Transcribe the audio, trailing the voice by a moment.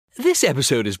This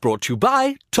episode is brought to you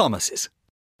by Thomas's.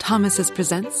 Thomas's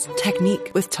presents Technique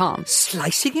with Tom.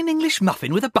 Slicing an English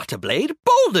muffin with a butter blade?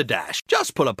 Boulder Dash!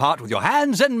 Just pull apart with your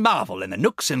hands and marvel in the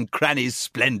nooks and crannies'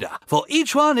 splendor. For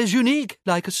each one is unique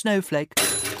like a snowflake.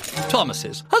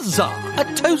 Thomas's. Huzzah! A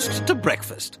toast to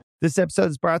breakfast. This episode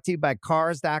is brought to you by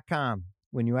Cars.com.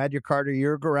 When you add your car to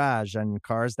your garage on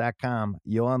Cars.com,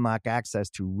 you'll unlock access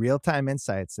to real-time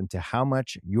insights into how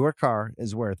much your car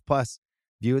is worth. Plus,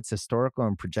 view its historical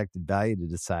and projected value to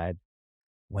decide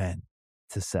when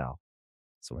to sell.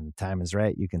 So when the time is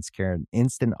right, you can secure an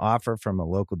instant offer from a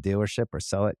local dealership or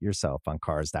sell it yourself on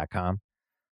Cars.com.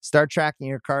 Start tracking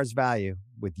your car's value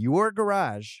with your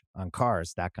garage on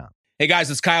Cars.com. Hey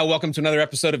guys, it's Kyle. Welcome to another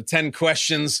episode of 10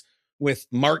 Questions with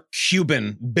Mark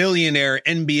Cuban, billionaire,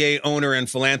 NBA owner, and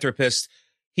philanthropist.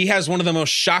 He has one of the most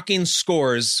shocking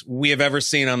scores we have ever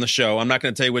seen on the show. I'm not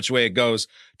going to tell you which way it goes.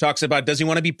 Talks about, does he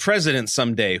want to be president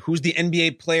someday? Who's the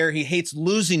NBA player he hates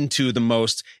losing to the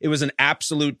most? It was an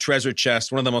absolute treasure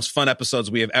chest. One of the most fun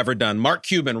episodes we have ever done. Mark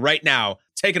Cuban, right now.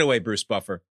 Take it away, Bruce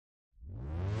Buffer.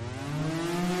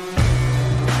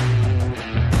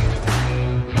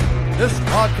 This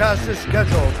podcast is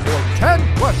scheduled for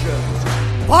 10 questions.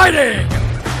 Fighting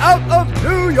out of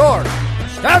New York,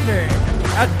 standing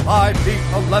at 5 feet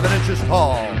 11 inches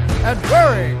tall, and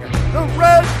wearing the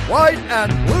red, white, and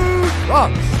blue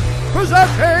trunks,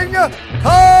 presenting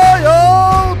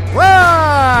Kyle Brandt!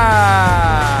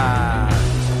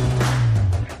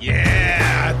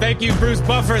 Yeah, thank you, Bruce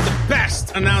Buffer, the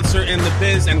best announcer in the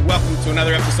biz, and welcome to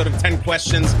another episode of 10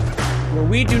 Questions, where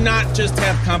we do not just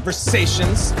have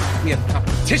conversations, we have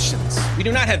competitions. We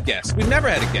do not have guests. We've never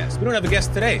had a guest. We don't have a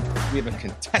guest today. We have a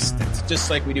contestant, just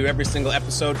like we do every single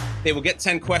episode. They will get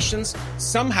 10 questions,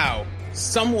 somehow,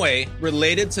 some way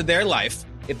related to their life.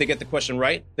 If they get the question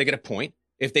right, they get a point.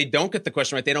 If they don't get the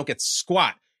question right, they don't get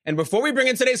squat. And before we bring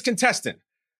in today's contestant,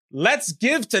 let's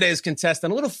give today's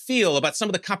contestant a little feel about some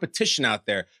of the competition out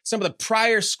there, some of the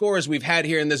prior scores we've had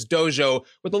here in this dojo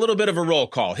with a little bit of a roll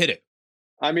call. Hit it.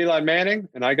 I'm Eli Manning,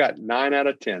 and I got 9 out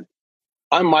of 10.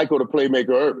 I'm Michael the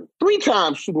Playmaker Irvin,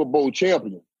 3-time Super Bowl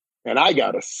champion, and I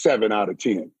got a 7 out of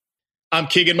 10. I'm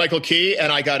Keegan Michael Key,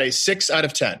 and I got a 6 out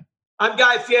of 10. I'm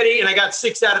Guy Fieri, and I got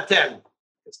 6 out of 10.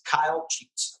 It's Kyle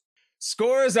cheats.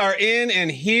 Scores are in, and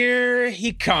here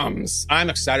he comes. I'm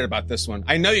excited about this one.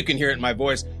 I know you can hear it in my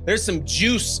voice. There's some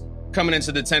juice coming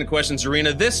into the 10 questions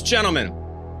arena. This gentleman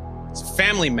is a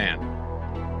family man.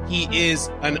 He is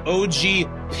an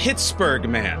OG Pittsburgh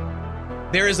man.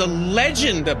 There is a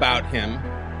legend about him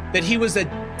that he was a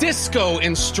disco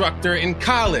instructor in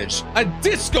college. A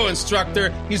disco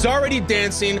instructor. He's already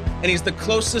dancing, and he's the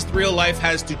closest real life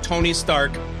has to Tony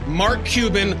Stark. Mark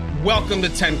Cuban, welcome to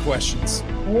 10 Questions.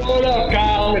 What up,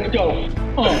 Kyle? Let's go.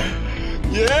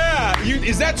 Yeah.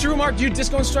 Is that true, Mark? You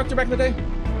disco instructor back in the day?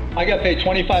 I got paid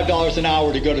 $25 an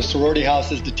hour to go to sorority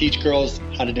houses to teach girls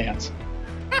how to dance.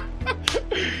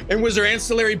 And was there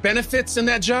ancillary benefits in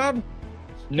that job?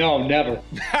 No, never.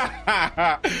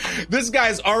 This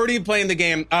guy's already playing the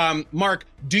game. Mark,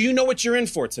 do you know what you're in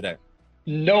for today?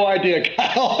 No idea,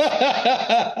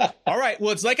 Kyle. All right.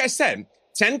 Well, it's like I said,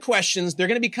 10 questions. They're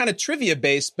going to be kind of trivia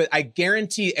based, but I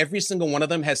guarantee every single one of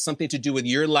them has something to do with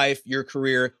your life, your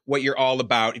career, what you're all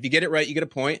about. If you get it right, you get a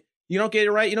point. You don't get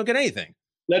it right, you don't get anything.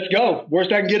 Let's go.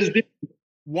 Worst I can get is this.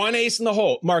 One ace in the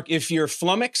hole. Mark, if you're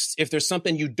flummoxed, if there's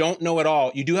something you don't know at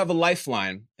all, you do have a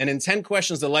lifeline. And in 10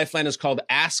 questions, the lifeline is called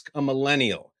Ask a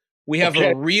Millennial. We have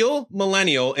a real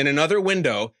millennial in another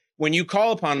window. When you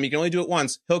call upon him, you can only do it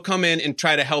once. He'll come in and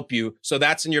try to help you. So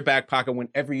that's in your back pocket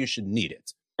whenever you should need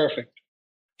it. Perfect.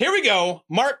 Here we go.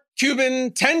 Mark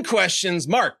Cuban, 10 questions.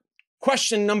 Mark,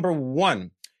 question number 1.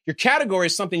 Your category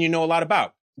is something you know a lot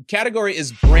about. The category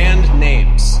is brand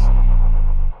names.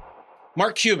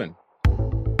 Mark Cuban.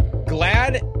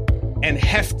 Glad and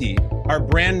Hefty are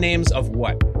brand names of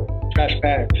what? Trash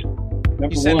bags.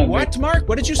 You said what, Mark?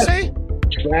 What did you say?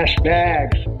 Trash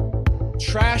bags.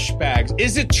 Trash bags.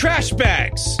 Is it trash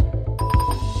bags?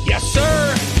 Yes,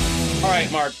 sir. All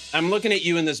right, Mark, I'm looking at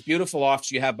you in this beautiful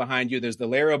office you have behind you. There's the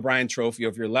Larry O'Brien trophy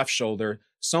over your left shoulder.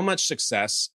 So much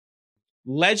success.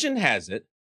 Legend has it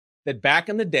that back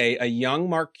in the day, a young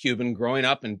Mark Cuban growing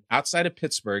up outside of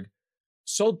Pittsburgh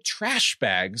sold trash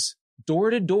bags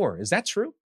door to door. Is that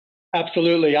true?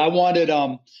 Absolutely. I wanted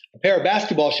a pair of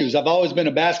basketball shoes. I've always been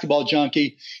a basketball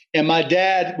junkie. And my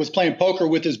dad was playing poker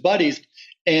with his buddies.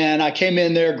 And I came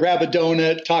in there, grab a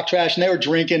donut, talk trash, and they were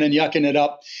drinking and yucking it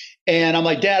up. And I'm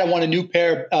like, Dad, I want a new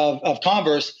pair of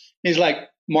Converse. And he's like,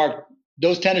 Mark,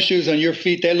 those tennis shoes on your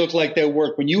feet, they look like they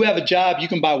work. When you have a job, you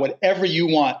can buy whatever you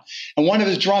want. And one of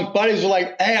his drunk buddies was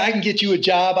like, hey, I can get you a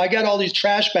job. I got all these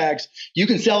trash bags. You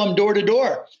can sell them door to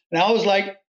door. And I was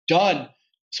like, done.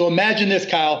 So imagine this,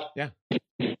 Kyle. Yeah.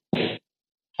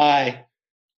 Hi,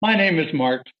 my name is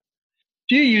Mark.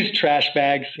 Do you use trash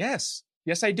bags? Yes.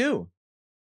 Yes, I do.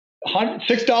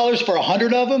 $6 for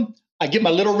 100 of them. I get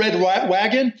my little red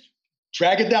wagon,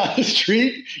 drag it down the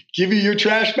street, give you your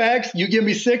trash bags. You give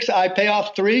me 6, I pay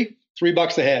off $3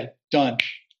 a head. Done.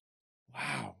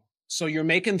 Wow. So you're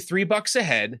making $3 a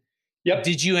head. Yep.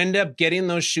 Did you end up getting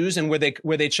those shoes, and were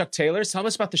they Chuck Taylors? Tell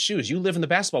us about the shoes. You live in the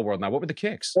basketball world now. What were the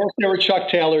kicks? They were Chuck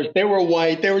Taylors. They were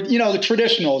white. They were, the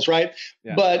traditionals, right?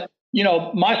 Yeah. But,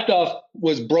 my stuff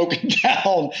was broken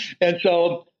down. And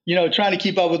so, trying to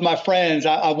keep up with my friends,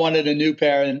 I wanted a new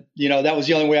pair. And, that was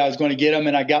the only way I was going to get them.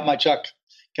 And I got my Chucks.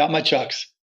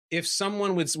 If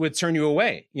someone would turn you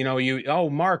away, oh,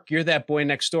 Mark, you're that boy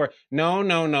next door.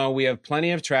 No. We have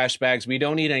plenty of trash bags. We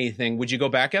don't need anything. Would you go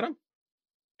back at them?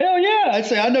 Hell yeah. I'd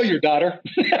say, I know your daughter.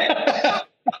 Yeah.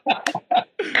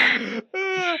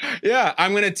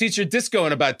 I'm going to teach her disco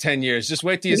in about 10 years. Just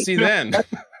wait till you see then.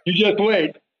 You just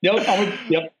wait.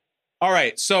 Yep. All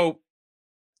right. So,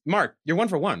 Mark, you're 1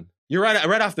 for 1. You're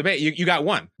right off the bat. You got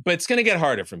 1, but it's going to get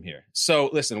harder from here. So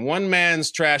listen, one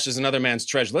man's trash is another man's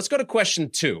treasure. Let's go to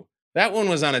question 2. That one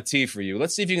was on a tee for you.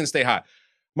 Let's see if you can stay hot.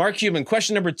 Mark Cuban,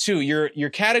 question number 2. Your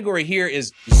category here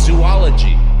is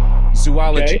zoology.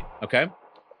 Zoology. Okay.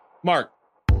 Mark,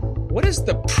 what is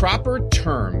the proper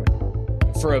term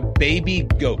for a baby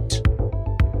goat?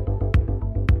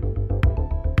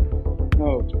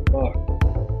 Oh, fuck.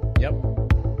 Yep.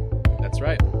 That's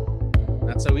right.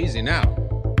 Not so easy now.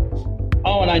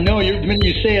 Oh, and I know when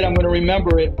you say it, I'm going to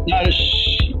remember it. Not a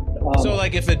So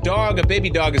like if a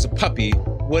baby dog is a puppy,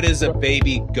 what is a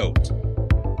baby goat?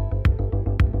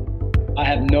 I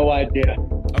have no idea.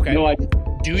 Okay. No idea.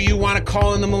 Do you want to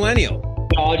call in the millennial?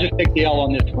 No, I'll just take the L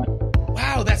on this one.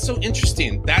 Wow, that's so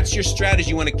interesting. That's your strategy.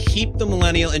 You want to keep the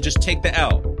millennial and just take the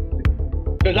L.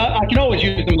 Because I can always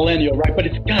use the millennial, right? But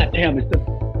it's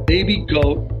a baby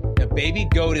goat. A baby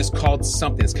goat is called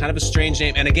something. It's kind of a strange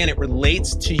name. And again, it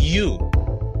relates to you.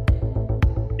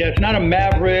 Yeah, it's not a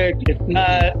maverick. It's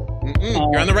not...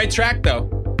 You're on the right track, though.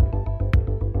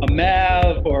 A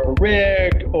Mav or a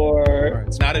Rick or...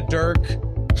 It's not a Dirk.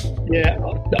 Yeah,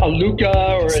 a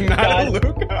Luca or it's not a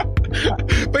Luca.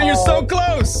 But you're so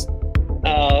close.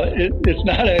 It's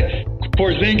not a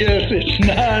Porzingis. It's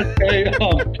not a...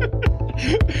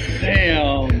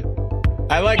 damn.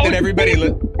 I like that everybody...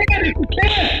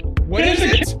 What is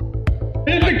it?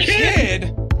 It's a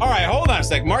kid. All right, hold on a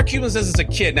sec. Mark Cuban says it's a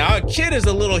kid. Now, a kid is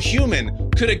a little human.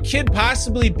 Could a kid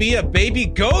possibly be a baby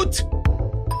goat?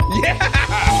 Yeah!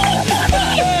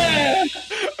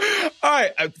 All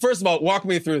right, first of all, walk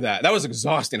me through that. That was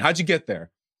exhausting. How'd you get there?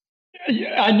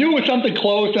 I knew it was something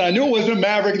close, and I knew it wasn't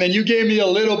Maverick, and then you gave me a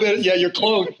little bit. Yeah, you're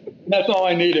close. That's all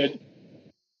I needed.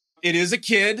 It is a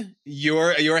kid.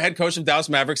 Your head coach of Dallas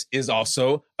Mavericks is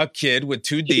also a kid with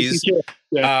 2 Ds.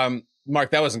 Yeah.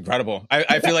 Mark, that was incredible.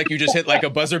 I feel like you just hit like a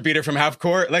buzzer beater from half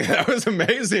court. Like that was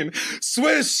amazing.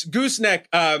 Swish, gooseneck.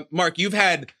 Mark, you've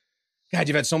had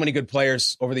so many good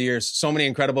players over the years. So many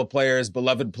incredible players,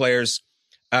 beloved players.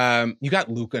 You got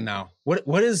Luka now.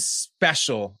 What is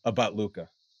special about Luka?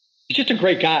 He's just a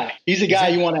great guy. He's a guy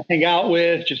you want to hang out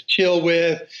with, just chill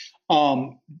with,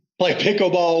 play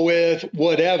pickleball with,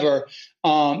 whatever.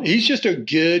 He's just a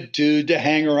good dude to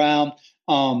hang around.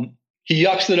 He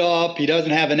yucks it up. He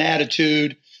doesn't have an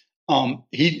attitude.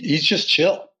 He's just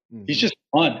chill. Mm-hmm. He's just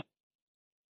fun.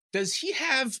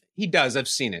 He does. I've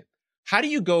seen it. How do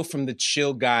you go from the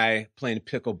chill guy playing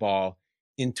pickleball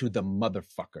into the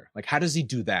motherfucker? Like, how does he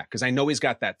do that? Because I know he's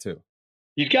got that too.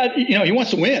 He's got, he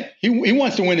wants to win. He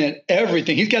wants to win in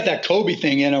everything. He's got that Kobe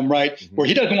thing in him, right? Mm-hmm. Where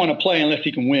he doesn't want to play unless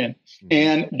he can win. Mm-hmm.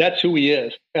 And that's who he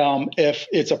is. If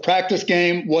it's a practice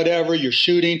game, whatever, you're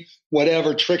shooting,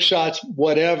 whatever, trick shots,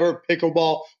 whatever,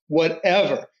 pickleball,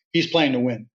 whatever, he's playing to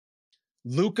win.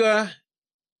 Luka,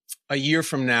 a year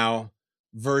from now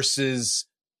versus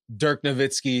Dirk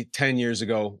Nowitzki 10 years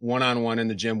ago, 1-on-1 in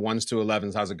the gym, 1s to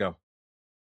 11s. How's it go?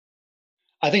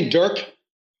 I think Dirk,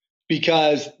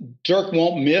 because Dirk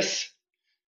won't miss.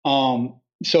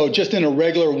 So just in a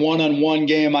regular 1-on-1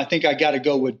 game, I think I got to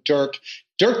go with Dirk.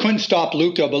 Dirk couldn't stop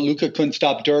Luka, but Luka couldn't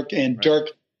stop Dirk. And right. Dirk,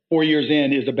 4 years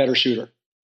in, is a better shooter.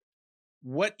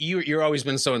 You're always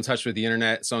been so in touch with the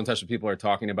internet, so in touch with people are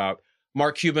talking about.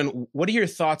 Mark Cuban, what are your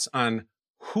thoughts on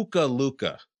Hookah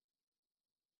Luka?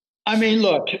 I mean,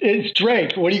 look, it's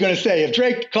Drake. What are you going to say? If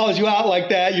Drake calls you out like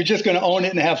that, you're just going to own it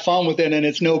and have fun with it, and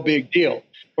it's no big deal.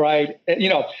 right? You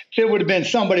know, if it would have been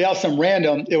somebody else, some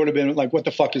random, it would have been like, what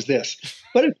the fuck is this?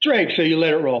 But it's Drake, so you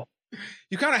let it roll.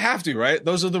 You kind of have to, right?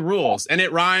 Those are the rules. And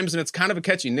it rhymes, and it's kind of a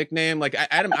catchy nickname. Like,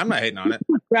 Adam, I'm not hating on it.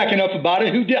 Cracking up about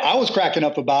it. Who did? I was cracking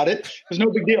up about it. It was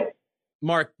no big deal.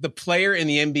 Mark, the player in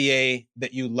the NBA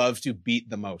that you love to beat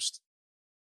the most?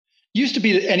 Used to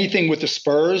be anything with the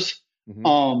Spurs.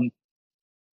 Mm-hmm.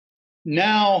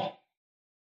 Now,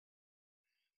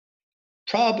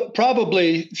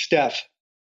 probably Steph.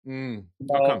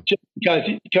 Just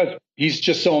because he's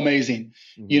just so amazing,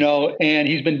 you know, and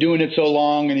he's been doing it so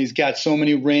long and he's got so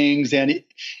many rings and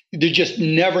they just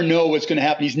never know what's going to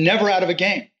happen. He's never out of a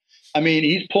game. I mean,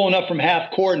 he's pulling up from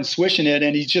half court and swishing it,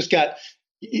 and he's just got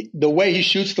the way he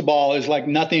shoots the ball is like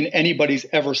nothing anybody's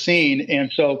ever seen.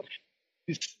 And so,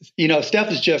 you know,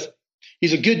 Steph is just,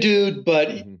 he's a good dude, but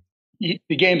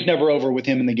the game's never over with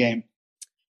him in the game.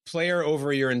 Player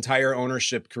over your entire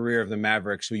ownership career of the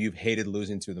Mavericks who you've hated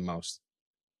losing to the most?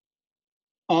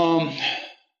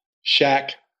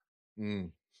 Shaq.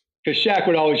 Because Shaq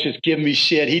would always just give me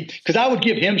shit. Because I would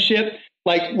give him shit.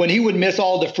 Like when he would miss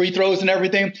all the free throws and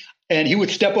everything, and he would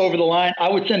step over the line, I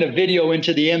would send a video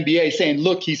into the NBA saying,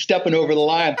 look, he's stepping over the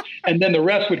line. And then the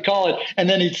refs would call it, and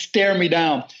then he'd stare me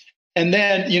down. And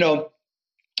then, you know,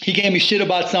 he gave me shit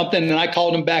about something, and I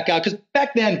called him back out. Because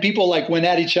back then, people like went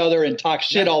at each other and talked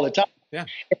shit all the time. Yeah.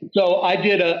 So I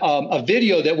did a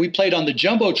video that we played on the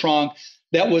Jumbotron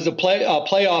that was a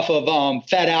playoff of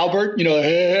Fat Albert. You know,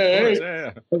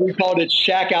 hey. We called it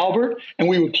Shaq Albert, and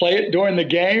we would play it during the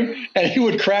game, and he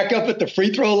would crack up at the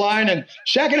free throw line. And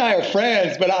Shaq and I are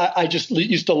friends, but I just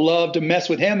used to love to mess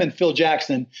with him and Phil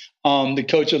Jackson, the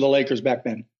coach of the Lakers back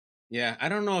then. Yeah, I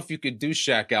don't know if you could do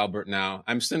Shaq Albert now.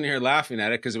 I'm sitting here laughing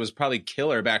at it because it was probably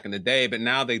killer back in the day, but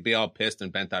now they'd be all pissed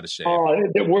and bent out of shape. Oh,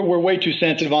 we're way too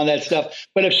sensitive on that stuff.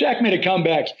 But if Shaq made a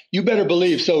comeback, you better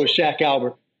believe so is Shaq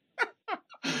Albert.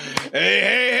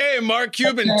 Hey, Mark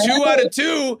Cuban, 2 out of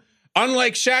 2.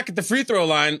 Unlike Shaq at the free throw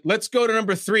line, let's go to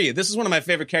number 3. This is one of my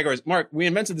favorite categories. Mark, we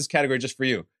invented this category just for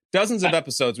you. Dozens of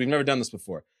episodes. We've never done this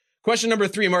before. Question number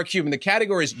 3, Mark Cuban. The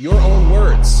category is your own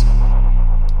words.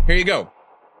 Here you go.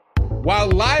 While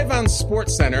live on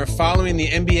SportsCenter following the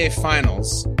NBA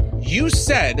Finals, you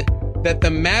said that the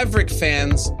Maverick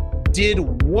fans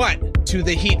did what to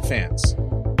the Heat fans?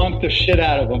 Punked the shit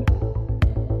out of them.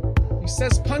 He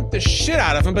says punked the shit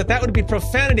out of them, but that would be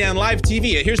profanity on live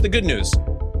TV. Here's the good news.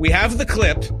 We have the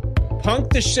clip.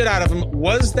 Punked the shit out of them.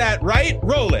 Was that right?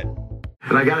 Roll it.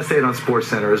 And I got to say it on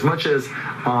SportsCenter. As much as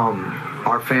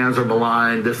our fans are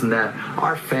maligned, this and that,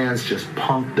 our fans just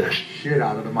punked the shit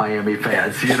out of the Miami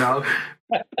fans, you know?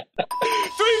 3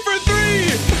 for 3!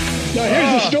 Now,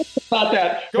 here's the story about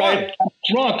that. Right? I'm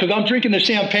drunk because I'm drinking the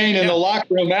champagne in the locker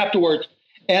room afterwards.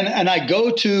 And I go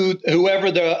to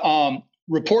whoever the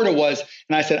reporter was,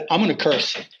 and I said, I'm going to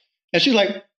curse. And she's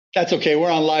like, that's okay.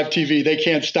 We're on live TV. They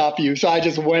can't stop you. So I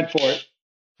just went for it.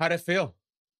 How'd it feel?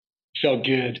 It felt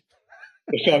good.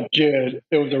 It felt good.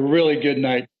 It was a really good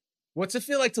night. What's it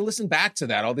feel like to listen back to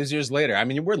that all these years later? I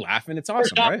mean, we're laughing. It's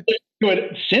awesome, right?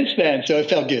 Since then, so it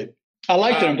felt good. I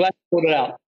liked it. I'm glad you pulled it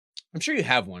out. I'm sure you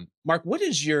have one. Mark,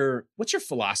 what's your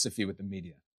philosophy with the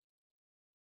media?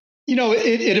 You know,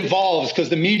 it evolves because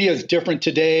the media is different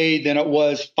today than it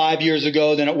was 5 years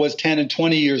ago, than it was 10 and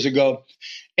 20 years ago.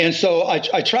 And so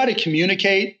I try to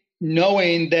communicate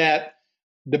knowing that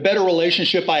the better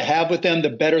relationship I have with them, the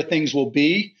better things will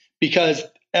be, because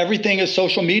everything is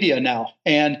social media now.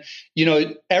 And, you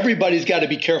know, everybody's got to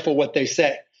be careful what they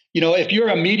say. You know, if you're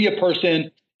a media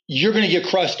person, you're going to get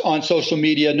crushed on social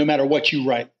media no matter what you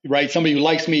write, right? Somebody who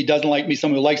likes me, doesn't like me.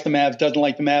 Somebody who likes the Mavs, doesn't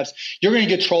like the Mavs. You're going to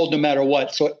get trolled no matter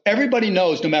what. So everybody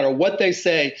knows no matter what they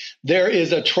say, there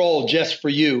is a troll just for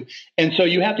you. And so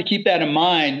you have to keep that in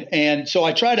mind. And so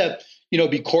I try to, you know,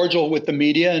 be cordial with the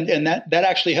media, and that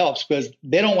actually helps because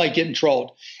they don't like getting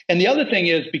trolled. And the other thing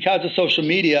is, because of social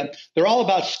media, they're all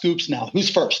about scoops now. Who's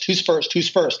first? Who's first? Who's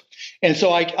first? And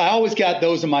so I always got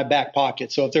those in my back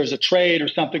pocket. So if there's a trade or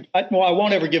something, I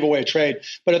won't ever give away a trade.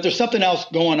 But if there's something else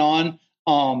going on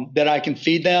that I can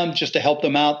feed them just to help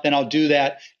them out, then I'll do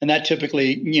that. And that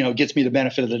typically, you know, gets me the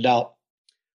benefit of the doubt.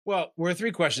 Well, we're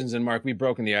 3 questions in, Mark. We've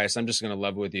broken the ice. I'm just going to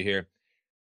level with you here.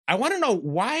 I want to know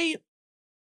why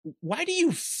do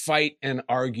you fight and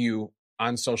argue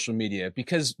on social media?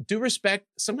 Because due respect,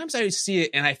 sometimes I see it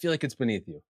and I feel like it's beneath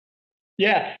you.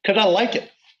 Yeah, because I like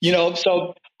it. You know,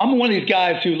 so I'm one of these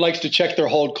guys who likes to check their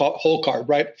whole card,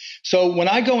 right? So when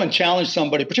I go and challenge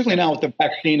somebody, particularly now with the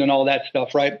vaccine and all that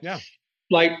stuff, right? Yeah.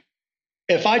 Like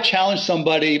if I challenge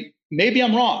somebody maybe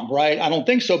I'm wrong, right? I don't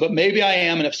think so, but maybe I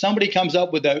am. And if somebody comes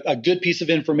up with a good piece of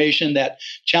information that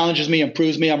challenges me and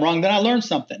proves me I'm wrong, then I learn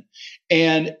something.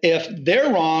 And if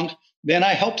they're wrong, then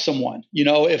I help someone. You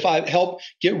know, if I help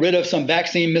get rid of some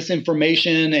vaccine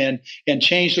misinformation and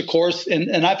change the course.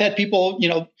 And I've had people, you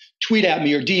know, tweet at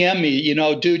me or DM me, you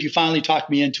know, dude, you finally talked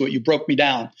me into it. You broke me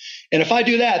down. And if I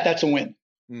do that, that's a win.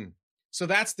 So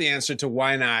that's the answer to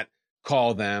why not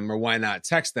call them or why not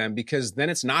text them, because then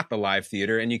it's not the live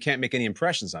theater and you can't make any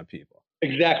impressions on people.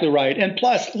 Exactly right. And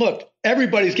plus, look,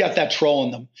 everybody's got that troll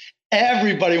in them.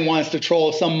 Everybody wants to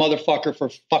troll some motherfucker for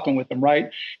fucking with them,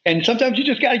 right? And sometimes you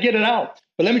just got to get it out.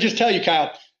 But let me just tell you,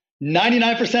 Kyle,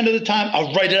 99% of the time,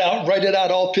 I'll write it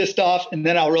out all pissed off, and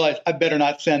then I'll realize I better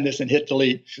not send this and hit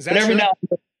delete. But every now and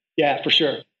then, yeah, for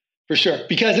sure.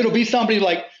 Because it'll be somebody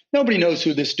like, nobody knows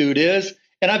who this dude is.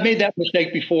 And I've made that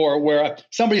mistake before where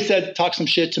somebody talk some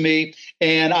shit to me,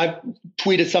 and I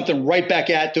tweeted something right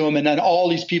back at them, and then all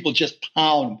these people just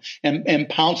pound and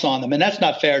pounce on them. And that's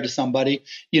not fair to somebody.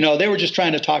 You know, they were just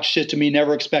trying to talk shit to me,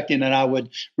 never expecting that I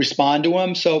would respond to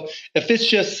them. So if it's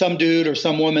just some dude or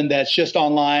some woman that's just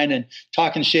online and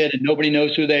talking shit and nobody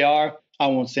knows who they are, I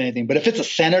won't say anything. But if it's a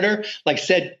senator, like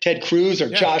said Ted Cruz or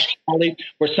Josh Hawley,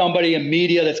 or somebody in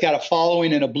media that's got a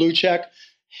following and a blue check,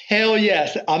 hell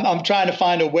yes. I'm trying to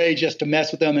find a way just to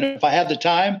mess with them. And if I have the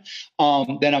time,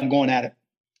 then I'm going at it.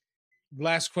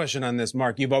 Last question on this,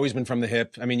 Mark. You've always been from the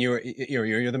hip. I mean, you're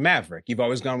the maverick. You've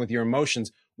always gone with your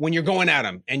emotions. When you're going at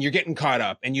them and you're getting caught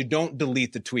up and you don't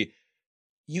delete the tweet,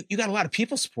 you got a lot of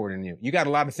people supporting you. You got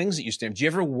a lot of things that you stand. Do you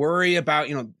ever worry about,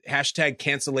 you know, hashtag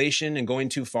cancellation and going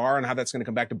too far and how that's going to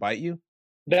come back to bite you?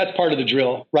 That's part of the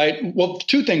drill, right? Well,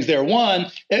 two things there. One,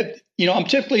 I'm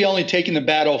typically only taking the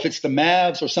battle if it's the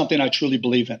Mavs or something I truly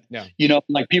believe in. Yeah. You know,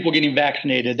 like people getting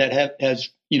vaccinated that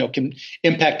can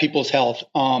impact people's health.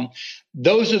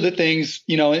 Those are the things,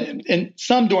 you know, and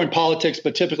some during politics,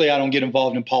 but typically I don't get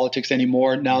involved in politics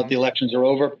anymore now that the elections are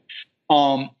over.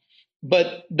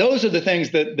 But those are the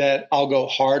things that I'll go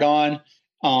hard on.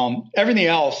 Everything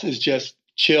else is just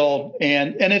chill,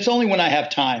 and it's only when I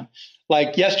have time.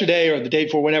 Like yesterday or the day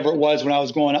before, whenever it was, when I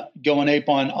was going ape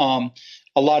on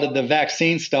a lot of the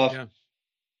vaccine stuff,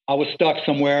 I was stuck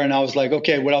somewhere and I was like,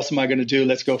 okay, what else am I going to do?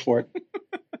 Let's go for it.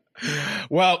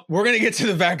 Well, we're going to get to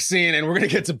the vaccine and we're going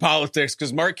to get to politics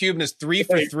because Mark Cuban is 3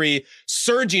 for 3,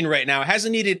 surging right now.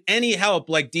 Hasn't needed any help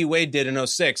like D Wade did in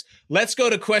 2006. Let's go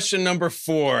to question number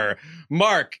 4.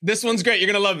 Mark, this one's great.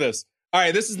 You're going to love this. All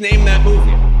right, this is Name That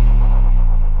Movie.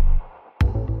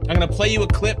 I'm going to play you a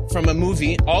clip from a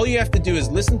movie. All you have to do is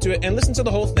listen to it and listen to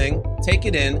the whole thing. Take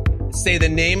it in, say the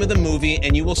name of the movie,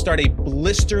 and you will start a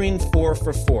blistering 4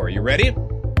 for 4. You ready?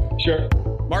 Sure.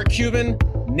 Mark Cuban,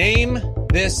 name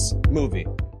this movie.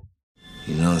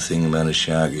 You know the thing about a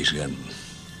shark? He's got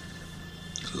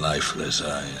lifeless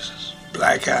eyes,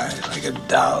 black eyes, like a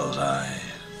doll's eye.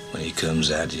 When he comes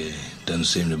at you, he doesn't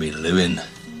seem to be living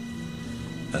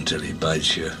until he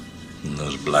bites you. And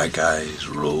those black eyes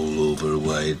roll over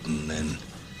white, and then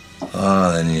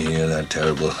you hear that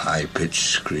terrible high-pitched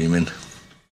screaming.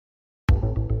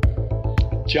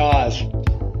 Jaws.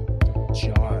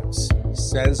 Jaws. He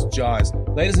says Jaws.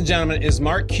 Ladies and gentlemen, is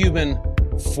Mark Cuban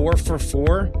 4 for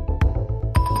 4?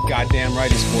 Goddamn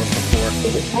right he's 4 for 4.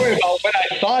 The story about when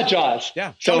I saw Jaws.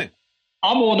 Yeah, so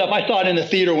I'm old enough. I saw it in the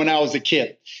theater when I was a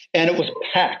kid, and it was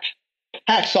packed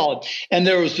solid. And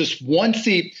there was this one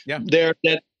seat there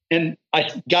and I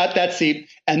got that seat,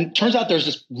 and turns out there's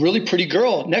this really pretty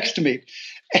girl next to me.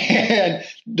 And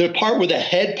the part where the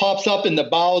head pops up in the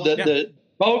bow of the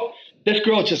boat, this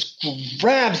girl just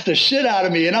grabs the shit out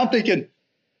of me. And I'm thinking,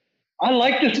 I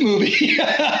like this movie.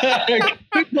 I'm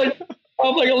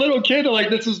like a little kid. Like,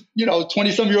 this is,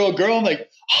 20-some-year-old girl. I'm like,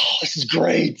 oh, this is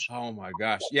great. Oh, my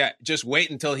gosh. Yeah, just wait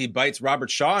until he bites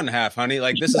Robert Shaw in half, honey.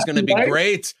 Like, this is going to be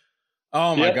great.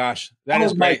 Oh, my gosh. That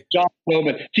is great. John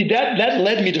moment. See, that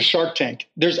led me to Shark Tank.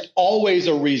 There's always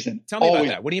a reason. Tell me about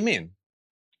that. What do you mean?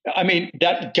 I mean,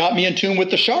 that got me in tune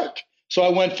with the shark. So I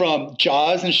went from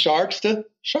Jaws and sharks to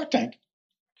Shark Tank.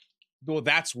 Well,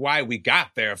 that's why we got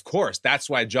there, of course. That's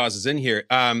why Jaws is in here.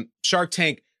 Shark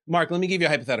Tank. Mark, let me give you a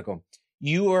hypothetical.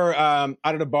 You were out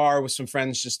at a bar with some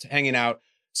friends just hanging out.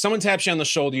 Someone taps you on the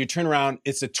shoulder. You turn around.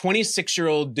 It's a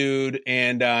 26-year-old dude,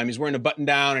 and he's wearing a button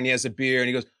down, and he has a beer, and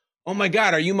he goes, oh, my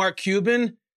God, are you Mark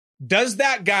Cuban? Does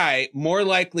that guy more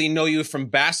likely know you from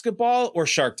basketball or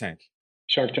Shark Tank?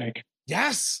 Shark Tank.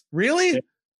 Yes. Really?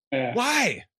 Yeah.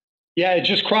 Why? Yeah, it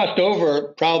just crossed over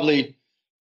probably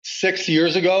 6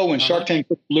 years ago when Shark Tank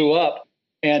blew up.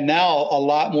 And now a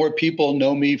lot more people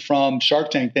know me from Shark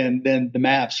Tank than the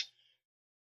Mavs.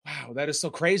 Wow, that is so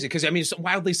crazy. Because I mean, it's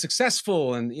wildly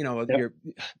successful, and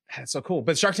that's so cool.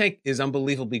 But Shark Tank is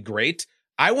unbelievably great.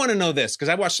 I want to know this because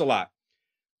I watched a lot.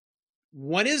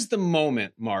 What is the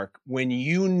moment, Mark, when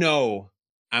you know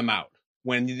I'm out?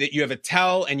 When you have a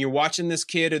tell and you're watching this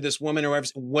kid or this woman or whatever,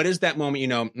 what is that moment you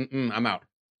know, I'm out?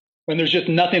 When there's just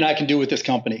nothing I can do with this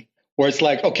company. Where it's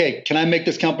like, okay, can I make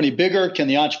this company bigger? Can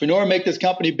the entrepreneur make this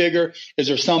company bigger? Is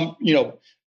there some,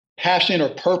 passion or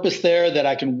purpose there that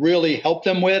I can really help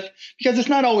them with? Because it's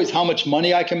not always how much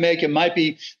money I can make. It might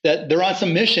be that they're on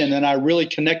some mission and I really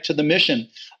connect to the mission.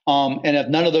 And if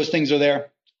none of those things are there,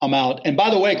 I'm out. And by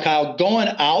the way, Kyle, going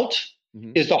out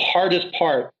is the hardest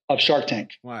part of Shark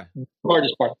Tank. Why? The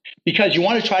hardest part. Because you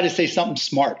want to try to say something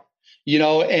smart.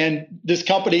 And this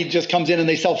company just comes in and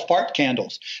they sell fart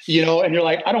candles, and you're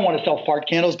like, I don't want to sell fart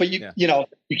candles, but you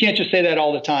can't just say that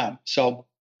all the time. So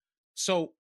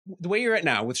the way you're at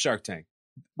now with Shark Tank,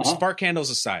 fart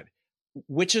candles aside,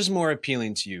 which is more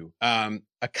appealing to you?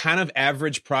 A kind of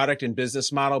average product and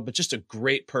business model, but just a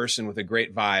great person with a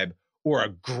great vibe, or a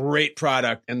great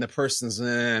product and the person's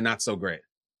not so great?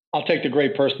 I'll take the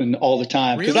great person all the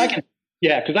time. Really?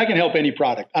 Because I can help any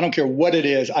product. I don't care what it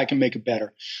is. I can make it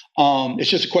better. It's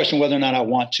just a question whether or not I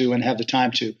want to and have the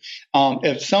time to.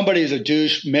 If somebody is a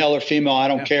douche, male or female, I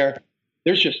don't care.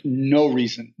 There's just no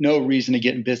reason to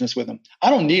get in business with them.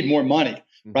 I don't need more money,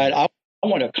 right? I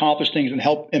want to accomplish things and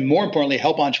help, and more importantly,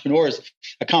 help entrepreneurs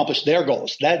accomplish their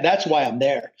goals. That's why I'm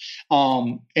there.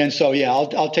 And so,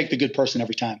 I'll take the good person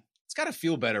every time. It's got to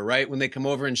feel better, right? When they come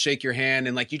over and shake your hand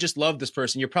and like, you just love this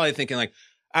person. You're probably thinking like,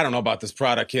 I don't know about this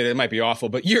product, kid. It might be awful,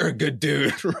 but you're a good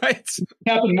dude, right? It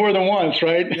happened more than once,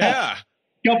 right? Yeah.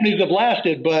 Companies have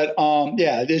lasted, but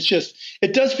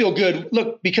it does feel good.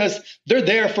 Look, because they're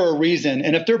there for a reason.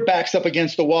 And if their back's up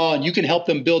against the wall and you can help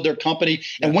them build their company,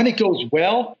 and when it goes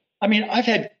well, I mean, I've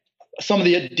had some of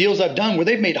the deals I've done where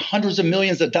they've made hundreds of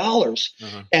millions of dollars.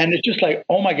 And it's just like,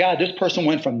 oh my God, this person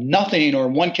went from nothing, or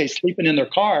in one case, sleeping in their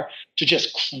car, to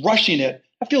just crushing it.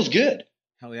 That feels good.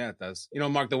 Hell yeah, it does.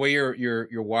 Mark, the way you're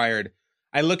wired,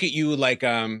 I look at you like,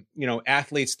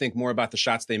 athletes think more about the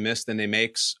shots they miss than they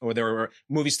make, or there were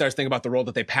movie stars think about the role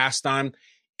that they passed on.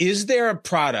 Is there a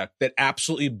product that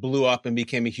absolutely blew up and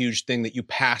became a huge thing that you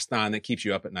passed on that keeps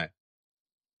you up at night?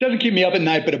 It doesn't keep me up at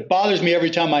night, but it bothers me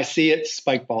every time I see it.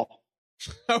 Spike ball.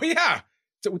 Oh yeah.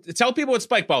 Tell people what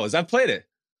spike ball is. I've played it.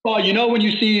 Oh, when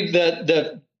you see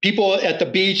the people at the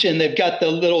beach and they've got the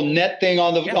little net thing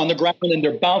on the ground and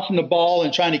they're bouncing the ball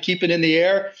and trying to keep it in the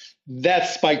air.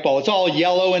 That's spike ball. It's all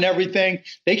yellow and everything.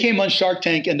 They came on Shark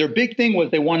Tank and their big thing was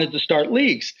they wanted to start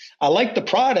leagues. I liked the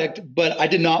product, but I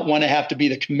did not want to have to be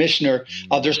the commissioner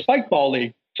of their spike ball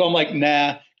league. So I'm like,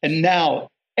 nah. And now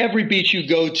every beach you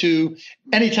go to,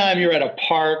 anytime you're at a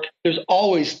park, there's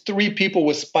always 3 people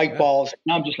with spike balls.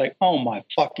 And I'm just like, oh my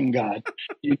fucking God.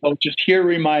 Just here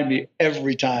remind me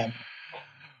every time.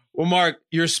 Well, Mark,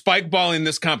 you're spike balling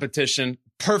this competition.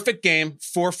 Perfect game,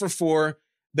 4 for 4.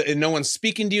 No one's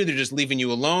speaking to you. They're just leaving you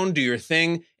alone. Do your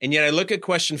thing. And yet I look at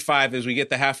question 5 as we get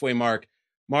the halfway mark.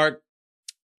 Mark,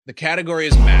 the category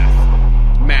is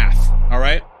math. Math. All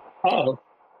right? Uh-oh.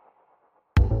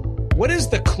 What is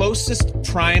the closest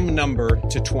prime number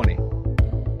to 20?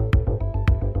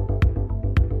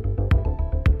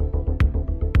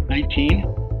 19.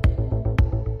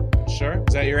 Sure.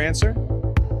 Is that your answer?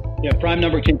 Yeah, prime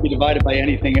number can't be divided by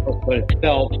anything else but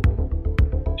itself.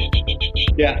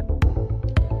 Yeah.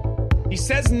 He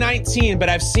says 19, but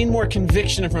I've seen more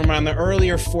conviction from him on the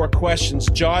earlier 4 questions.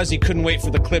 Jaws, he couldn't wait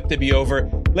for the clip to be over.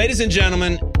 Ladies and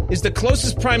gentlemen, is the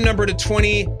closest prime number to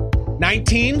 20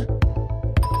 19?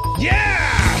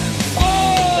 Yeah!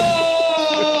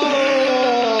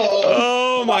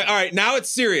 Oh my. All right, now it's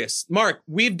serious. Mark,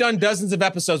 we've done dozens of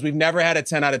episodes. We've never had a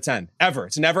 10 out of 10. Ever.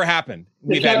 It's never happened.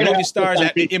 We've had movie stars.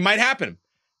 It might happen.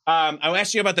 I'll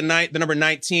ask you about the number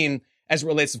 19 as it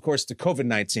relates, of course, to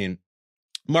COVID-19.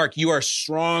 Mark, you are a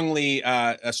strong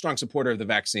supporter of the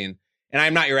vaccine, and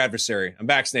I'm not your adversary. I'm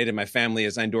vaccinated. My family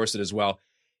is. I endorse it as well.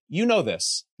 You know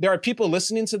this. There are people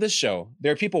listening to this show.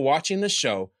 There are people watching this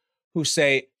show who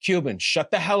say, Cuban,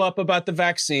 shut the hell up about the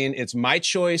vaccine. It's my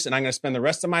choice, and I'm going to spend the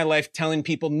rest of my life telling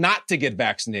people not to get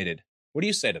vaccinated. What do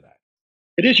you say to that?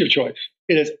 It is your choice.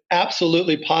 It is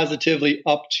absolutely, positively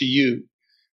up to you.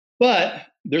 But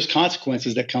there's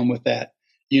consequences that come with that.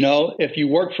 If you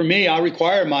work for me, I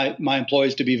require my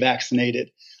employees to be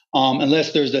vaccinated,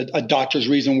 unless there's a doctor's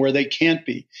reason where they can't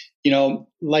be.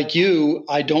 Like you,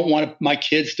 I don't want my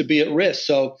kids to be at risk.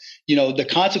 So, the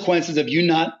consequences of you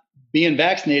not being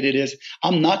vaccinated is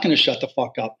I'm not going to shut the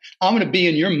fuck up. I'm going to be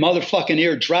in your motherfucking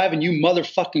ear driving you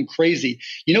motherfucking crazy.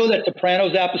 You know that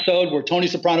Sopranos episode where Tony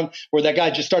Soprano, where that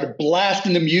guy just started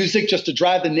blasting the music just to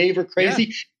drive the neighbor crazy?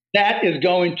 Yeah. That is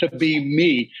going to be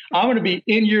me. I'm going to be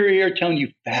in your ear telling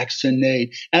you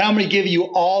vaccinate. And I'm going to give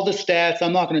you all the stats.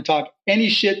 I'm not going to talk any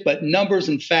shit but numbers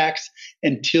and facts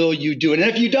until you do it. And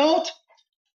if you don't,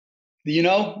 you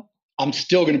know, I'm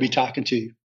still going to be talking to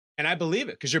you. And I believe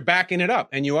it because you're backing it up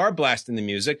and you are blasting the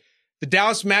music. The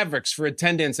Dallas Mavericks, for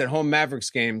attendance at home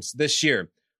Mavericks games this year,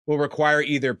 will require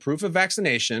either proof of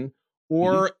vaccination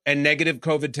or a negative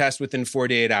COVID test within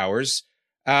 48 hours.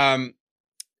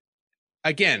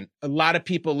 Again, a lot of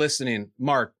people listening.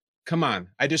 Mark, come on.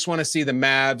 I just want to see the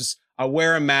Mavs. I'll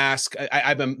wear a mask.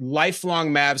 I'm a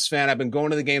lifelong Mavs fan. I've been going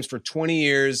to the games for 20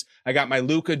 years. I got my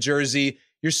Luka jersey.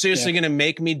 You're seriously going to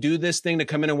make me do this thing to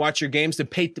come in and watch your games, to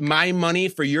pay my money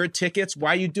for your tickets?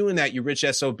 Why are you doing that, you rich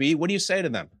SOB? What do you say to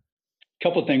them?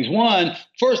 Couple things. One,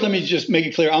 first, let me just make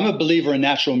it clear. I'm a believer in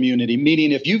natural immunity,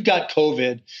 meaning if you've got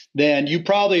COVID, then you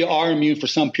probably are immune for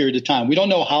some period of time. We don't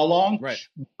know how long, right,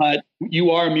 but you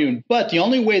are immune. But the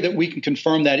only way that we can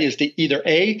confirm that is to either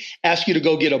A, ask you to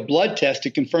go get a blood test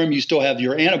to confirm you still have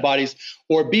your antibodies,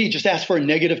 or B, just ask for a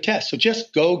negative test. So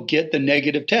just go get the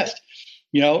negative test.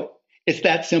 You know, it's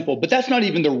that simple. But that's not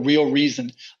even the real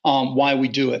reason why we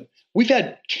do it. We've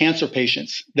had cancer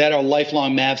patients that are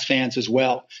lifelong Mavs fans as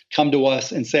well come to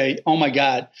us and say, oh, my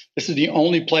God, this is the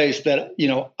only place that, you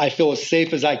know, I feel as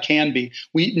safe as I can be.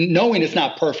 Knowing it's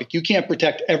not perfect. You can't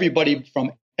protect everybody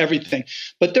from everything.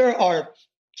 But there are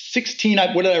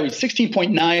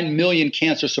 16.9 million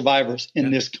cancer survivors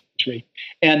in this country.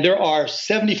 And there are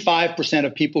 75%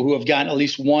 of people who have gotten at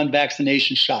least one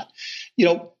vaccination shot. You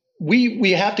know,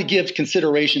 we have to give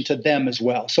consideration to them as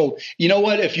well. So, you know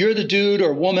what, if you're the dude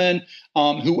or woman,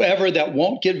 whoever that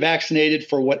won't get vaccinated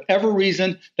for whatever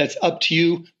reason, that's up to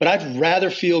you. But I'd rather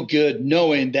feel good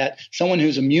knowing that someone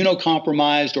who's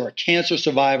immunocompromised or a cancer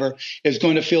survivor is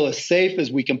going to feel as safe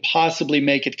as we can possibly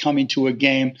make it coming to a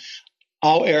game.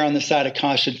 I'll err on the side of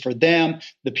caution for them.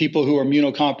 The people who are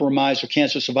immunocompromised or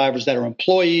cancer survivors that are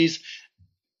employees,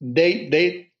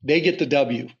 they get the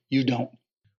W. You don't.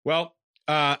 Well,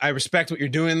 I respect what you're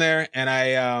doing there, and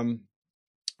I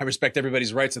respect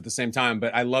everybody's rights at the same time,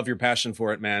 but I love your passion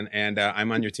for it, man, and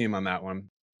I'm on your team on that one.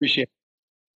 Appreciate it.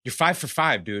 You're 5 for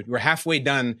 5, dude. We're halfway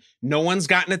done. No one's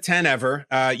gotten a 10 ever.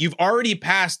 You've already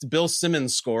passed Bill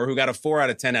Simmons' score, who got a 4 out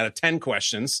of 10 out of 10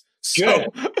 questions.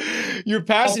 So you're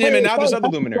passing him, and now there's other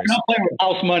luminaries. I'm playing with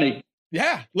house money.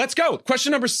 Yeah, let's go.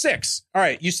 Question number 6. All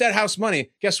right, you said house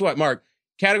money. Guess what, Mark?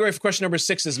 Category for question number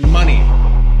 6 is money.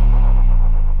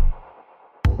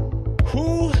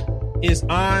 Who is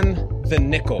on the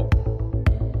nickel?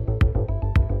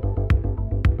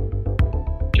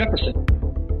 Jefferson.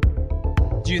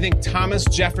 Do you think Thomas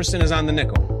Jefferson is on the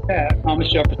nickel? Yeah,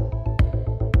 Thomas Jefferson.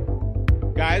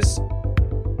 Guys?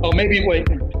 Oh, maybe, wait.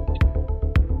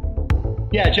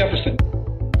 Yeah, Jefferson.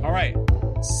 All right.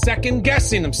 Second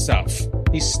guessing himself.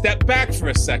 He stepped back for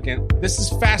a second. This is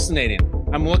fascinating.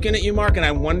 I'm looking at you, Mark, and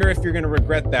I wonder if you're going to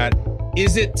regret that.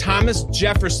 Is it Thomas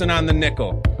Jefferson on the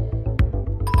nickel?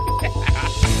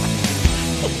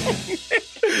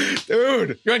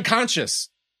 Dude, you're unconscious.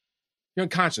 You're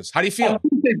unconscious. How do you feel? I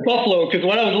say Buffalo, because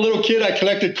when I was a little kid, I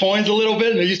collected coins a little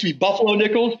bit, and there used to be Buffalo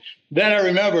nickels. Then I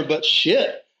remembered, but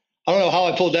shit, I don't know how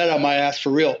I pulled that out of my ass for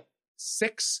real.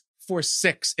 6 for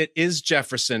 6. It is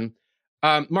Jefferson.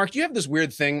 Mark, you have this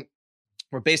weird thing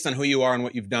where, based on who you are and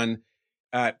what you've done,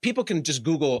 people can just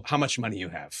Google how much money you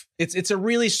have. It's a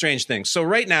really strange thing. So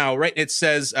right now, it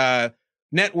says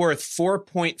net worth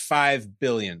 $4.5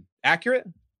 billion. Accurate?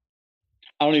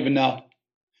 I don't even know.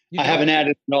 I haven't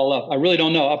added it all up. I really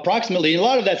don't know. Approximately, a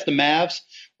lot of that's the Mavs,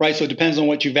 right? So it depends on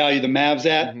what you value the Mavs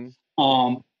at.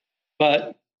 Mm-hmm.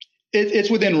 But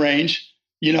it's within range.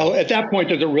 You know, at that point,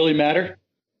 does it really matter?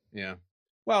 Yeah.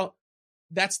 Well,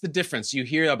 that's the difference. You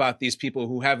hear about these people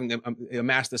who haven't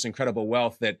amassed this incredible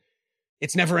wealth that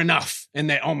it's never enough. And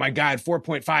that, oh my God,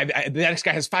 4.5. The next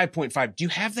guy has 5.5. Do you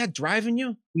have that drive in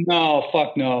you? No,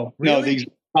 fuck no. Really? No, the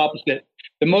exact opposite.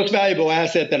 The most valuable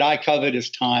asset that I covet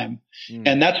is time.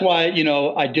 And that's why, you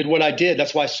know, I did what I did.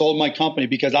 That's why I sold my company,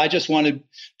 because I just wanted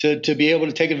to be able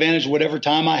to take advantage of whatever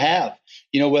time I have,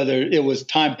 you know, whether it was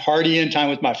time partying,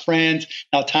 time with my friends,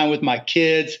 now time with my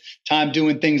kids, time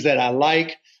doing things that I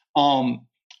like.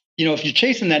 You know, if you're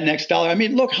chasing that next dollar, I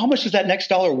mean, look, how much is that next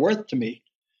dollar worth to me?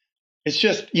 It's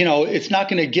just, you know, it's not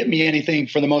going to get me anything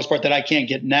for the most part that I can't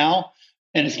get now.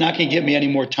 And it's not going to get me any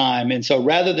more time. And so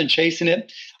rather than chasing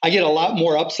it, I get a lot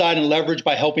more upside and leverage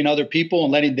by helping other people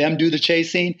and letting them do the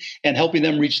chasing and helping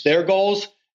them reach their goals.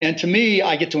 And to me,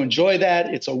 I get to enjoy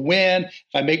that. It's a win.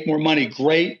 If I make more money,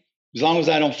 great. As long as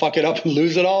I don't fuck it up and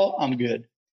lose it all, I'm good.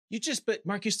 But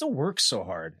Mark, you still work so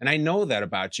hard. And I know that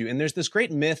about you. And there's this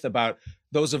great myth about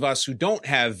those of us who don't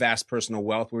have vast personal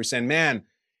wealth where we're saying, man,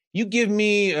 you give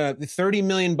me $30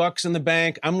 million in the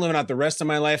bank. I'm living out the rest of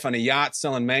my life on a yacht,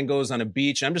 selling mangoes on a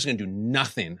beach. I'm just going to do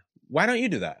nothing. Why don't you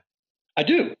do that? I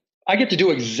do. I get to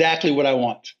do exactly what I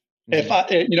want. If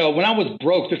when I was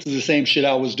broke, this is the same shit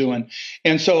I was doing.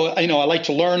 And so, I like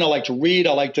to learn. I like to read.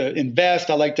 I like to invest.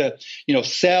 I like to,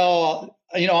 sell.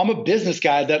 I'm a business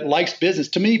guy that likes business.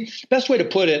 To me, best way to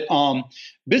put it,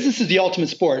 business is the ultimate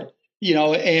sport,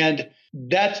 and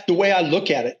that's the way I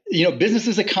look at it. Business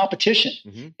is a competition.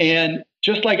 Mm-hmm. And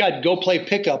just like I'd go play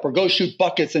pickup or go shoot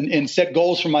buckets and set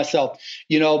goals for myself,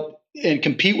 and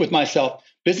compete with myself.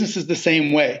 Business is the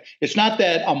same way. It's not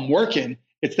that I'm working,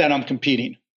 it's that I'm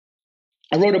competing.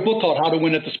 I wrote a book called How to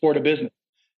Win at the Sport of Business,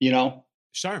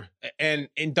 Sure. And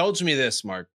indulge me this,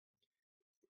 Mark.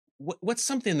 What's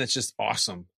something that's just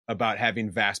awesome about having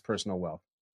vast personal wealth?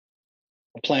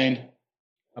 A plane.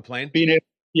 A plane?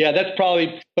 Yeah, that's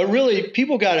probably, but really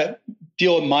people got to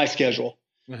deal with my schedule.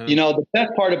 Uh-huh. The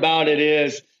best part about it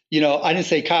is, I didn't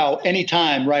say, Kyle,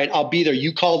 anytime, right? I'll be there.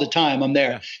 You call the time, I'm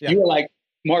there. Yeah. You were like,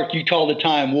 Mark, you call the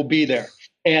time, we'll be there.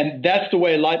 And that's the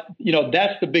way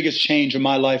that's the biggest change in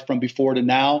my life from before to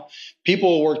now. People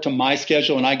will work to my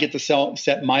schedule and I get to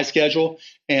set my schedule.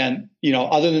 And,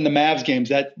 other than the Mavs games,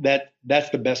 that's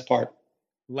the best part.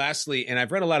 Lastly, and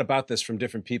I've read a lot about this from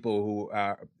different people who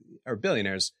are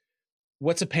billionaires.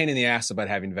 What's a pain in the ass about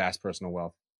having vast personal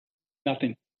wealth?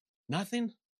 Nothing.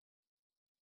 Nothing?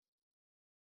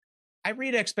 I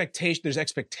read expectation. There's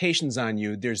expectations on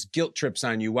you. There's guilt trips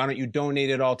on you. Why don't you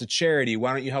donate it all to charity?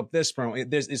 Why don't you help this promo?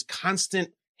 There's constant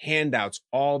handouts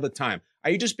all the time. Are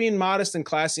you just being modest and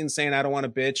classy and saying, I don't want to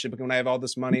bitch when I have all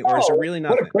this money? Or is it really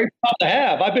nothing? What a great problem to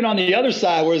have. I've been on the other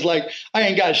side where it's like, I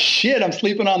ain't got shit. I'm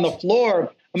sleeping on the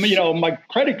floor. My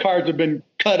credit cards have been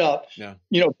cut up. Yeah.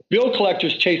 Bill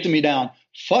collectors chasing me down.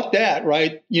 Fuck that,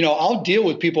 right? I'll deal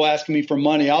with people asking me for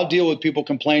money. I'll deal with people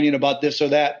complaining about this or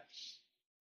that.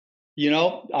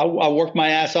 I worked my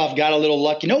ass off, got a little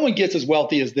lucky. No one gets as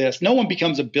wealthy as this. No one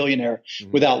becomes a billionaire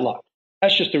without luck.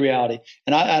 That's just the reality.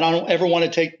 And I don't ever want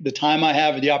to take the time I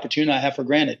have or the opportunity I have for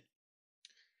granted.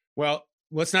 Well,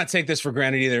 let's not take this for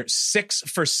granted either. 6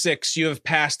 for 6. You have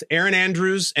passed Aaron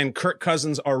Andrews and Kirk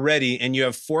Cousins already, and you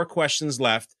have 4 questions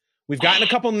left. We've gotten a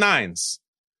couple 9s.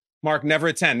 Mark, never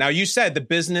a 10. Now, you said the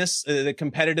business, the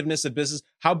competitiveness of business.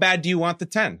 How bad do you want the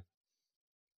 10?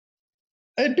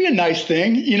 It'd be a nice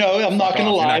thing. I'm not going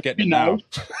to lie. It'd be nice.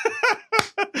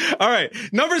 All right.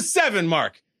 Number 7,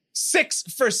 Mark. 6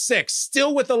 for 6.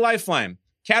 Still with the lifeline.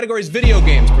 Categories video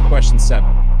games for question 7.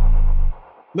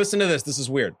 Listen to this. This is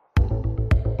weird.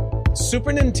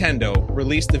 Super Nintendo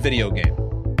released a video game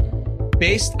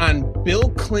based on Bill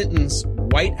Clinton's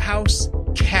White House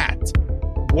cat.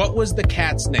 What was the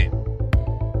cat's name?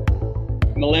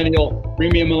 Millennial.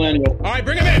 Bring me a millennial. All right,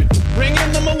 bring him in. Bring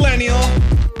in the millennial.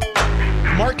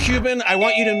 Mark Cuban, I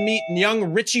want you to meet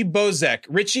young Richie Bozek.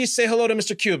 Richie, say hello to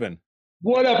Mr. Cuban.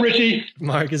 What up, Richie?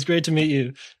 Mark, it's great to meet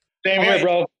you. Same here,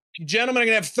 bro. Gentlemen, I'm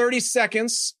going to have 30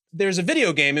 seconds. There's a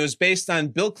video game. It was based on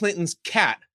Bill Clinton's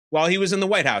cat while he was in the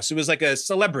White House. It was like a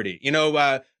celebrity.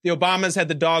 The Obamas had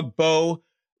the dog Bo.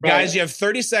 Right. Guys, you have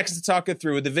 30 seconds to talk it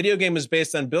through. The video game was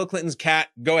based on Bill Clinton's cat.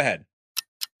 Go ahead.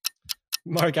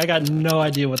 Mark, I got no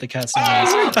idea what the cat's name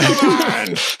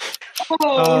is. Come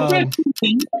on! Richie.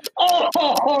 You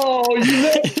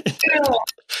let it go.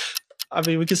 I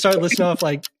mean, we can start listing off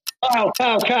like... Kyle.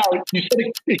 You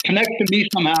said it connects to me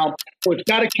somehow. So it's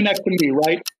got to connect to me,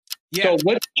 right? Yeah. So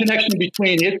what's the connection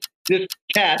between this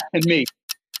cat and me?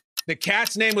 The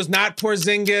cat's name was not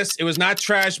Porzingis. It was not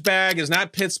Trash Bag. It was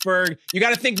not Pittsburgh. You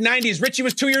got to think 90s. Richie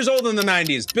was 2 years old in the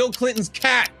 90s. Bill Clinton's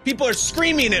cat. People are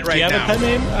screaming it right now. Do you have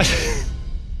a pet name?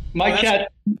 My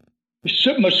cat...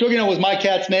 Mashugana was my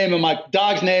cat's name, and my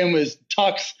dog's name was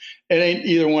Tux. It ain't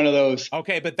either one of those.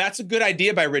 Okay, but that's a good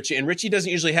idea by Richie, and Richie doesn't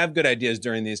usually have good ideas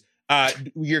during these.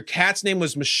 Your cat's name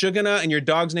was Mashugana, and your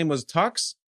dog's name was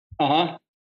Tux? Uh-huh.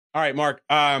 All right, Mark.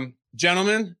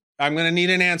 Gentlemen, I'm going to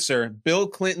need an answer. Bill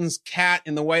Clinton's cat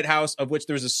in the White House, of which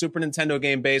there was a Super Nintendo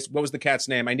game based. What was the cat's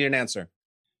name? I need an answer.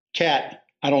 Cat.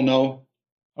 I don't know.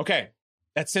 Okay,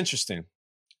 that's interesting.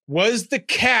 Was the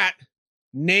cat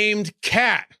named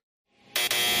Cat?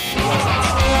 We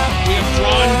have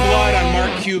drawn blood on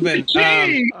Mark Cuban.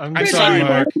 I'm sorry,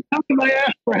 Mark. I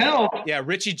asked for help. Yeah,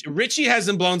 Richie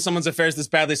hasn't blown someone's affairs this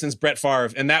badly since Brett Favre,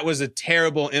 and that was a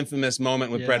terrible, infamous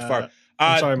moment with Brett Favre.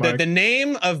 I'm sorry, Mark. The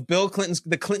name of Bill Clinton's,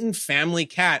 the Clinton family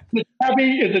cat. Is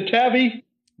it Tabby?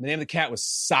 The name of the cat was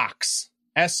Socks.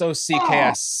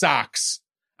 S-O-C-K-S, Socks.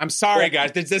 I'm sorry,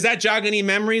 guys. Does that jog any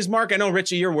memories, Mark? I know,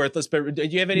 Richie, you're worthless, but do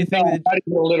you have anything? No, not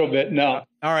even a little bit, no.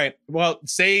 All right. Well,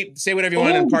 say whatever you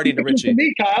want and party to Richie. To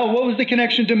me, Kyle, what was the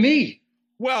connection to me?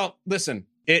 Well, listen,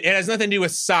 it has nothing to do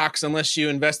with socks unless you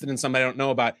invested in somebody I don't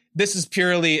know about. This is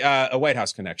purely a White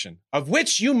House connection, of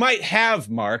which you might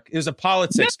have, Mark, is a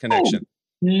politics connection.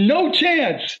 No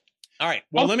chance. All right.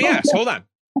 Well, let me ask. Hold on.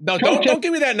 No, don't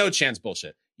give me that no chance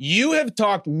bullshit. You have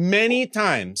talked many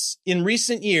times in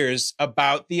recent years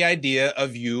about the idea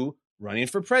of you running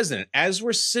for president. As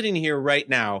we're sitting here right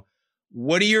now,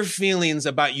 what are your feelings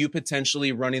about you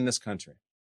potentially running this country?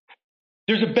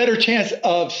 There's a better chance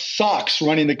of Socks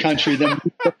running the country than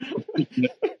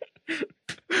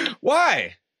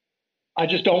Why? I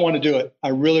just don't want to do it. I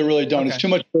really, really don't. Okay. It's too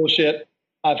much bullshit.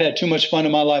 I've had too much fun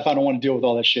in my life. I don't want to deal with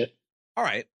all that shit. All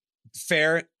right.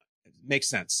 Fair. Makes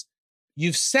sense.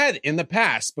 You've said in the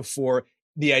past, before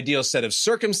the ideal set of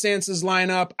circumstances line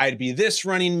up, I'd be this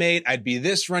running mate, I'd be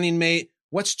this running mate.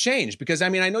 What's changed? Because, I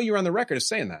mean, I know you're on the record of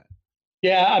saying that.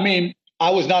 Yeah, I mean,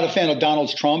 I was not a fan of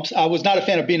Donald Trump's. I was not a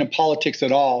fan of being in politics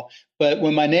at all. But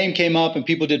when my name came up and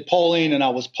people did polling and I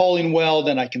was polling well,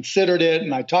 then I considered it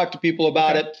and I talked to people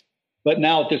about it. But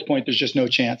now at this point, there's just no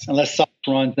chance. Unless Socks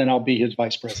runs, then I'll be his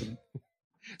vice president.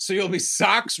 So you'll be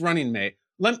Socks running mate.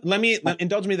 Let me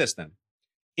indulge me this then.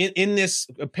 In this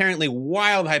apparently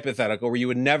wild hypothetical where you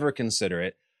would never consider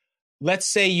it, let's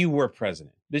say you were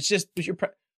president. It's just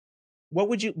what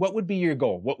would be your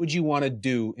goal? What would you want to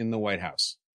do in the White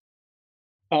House?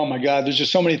 Oh my God, there's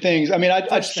just so many things. I mean,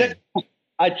 I'd set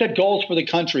goals for the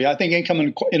country. I think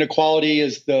income inequality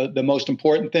is the most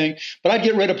important thing, but I'd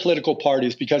get rid of political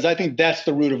parties because I think that's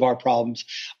the root of our problems.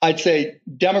 I'd say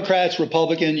Democrats,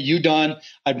 Republican, you done.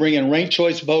 I'd bring in ranked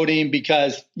choice voting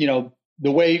because, you know,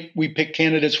 the way we pick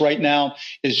candidates right now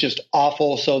is just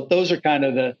awful. So those are kind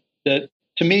of the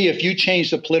to me, if you change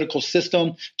the political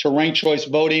system to ranked choice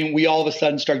voting, we all of a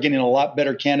sudden start getting a lot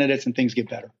better candidates and things get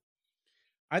better.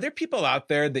 Are there people out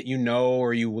there that you know,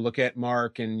 or you look at,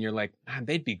 Mark, and you're like, man,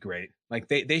 they'd be great. Like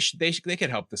they could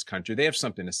help this country. They have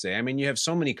something to say. I mean, you have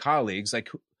so many colleagues. Like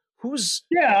who's?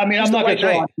 Yeah, I mean, I'm not going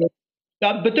to say,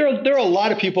 but there are a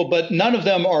lot of people, but none of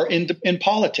them are in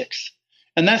politics.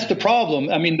 And that's the problem.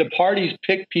 I mean, the parties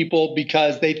pick people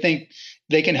because they think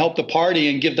they can help the party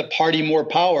and give the party more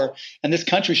power. And this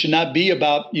country should not be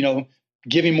about, you know,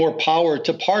 giving more power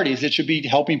to parties. It should be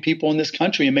helping people in this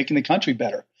country and making the country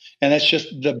better. And that's just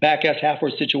the back-ass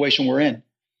half-horse situation we're in.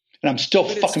 And I'm still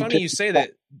fucking pissed. It's funny you say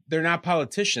that they're not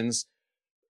politicians.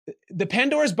 The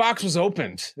Pandora's box was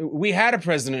opened. We had a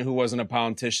president who wasn't a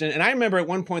politician. And I remember at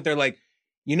one point they're like,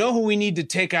 you know who we need to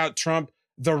take out Trump?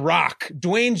 The Rock,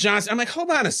 Dwayne Johnson. I'm like,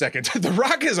 hold on a second. The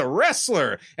Rock is a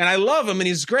wrestler and I love him and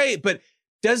he's great, but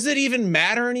does it even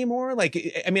matter anymore? Like,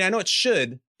 I mean, I know it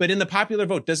should, but in the popular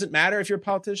vote, does it matter if you're a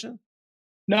politician?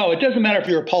 No, it doesn't matter if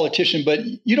you're a politician, but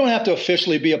you don't have to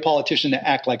officially be a politician to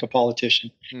act like a politician.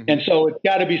 Mm-hmm. And so it's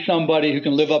got to be somebody who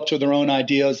can live up to their own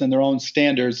ideas and their own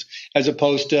standards, as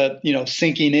opposed to, you know,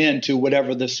 sinking into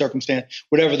whatever the circumstance,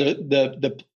 whatever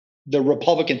the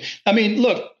Republican. I mean,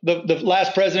 look, the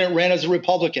last president ran as a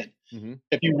Republican. Mm-hmm.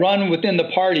 If you run within the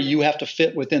party, you have to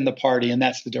fit within the party. And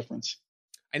that's the difference.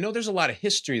 I know there's a lot of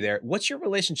history there. What's your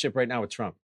relationship right now with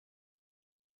Trump?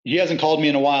 He hasn't called me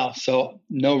in a while, so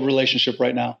no relationship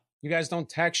right now. You guys don't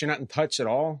text? You're not in touch at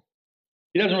all?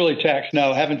 He doesn't really text.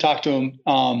 No, I haven't talked to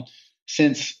him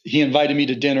since he invited me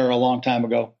to dinner a long time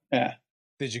ago. Yeah.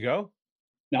 Did you go?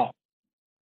 No.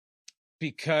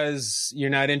 Because you're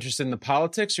not interested in the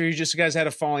politics, or you guys had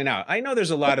a falling out? I know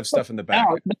there's a lot of stuff in the back.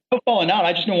 No falling out.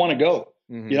 I just didn't want to go.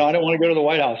 Mm-hmm. You know, I didn't want to go to the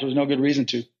White House. There was no good reason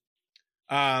to.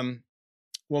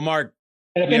 Well, Mark.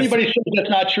 And if anybody says that's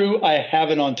not true, I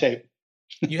have it on tape.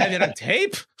 You have it on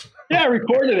tape? Yeah, I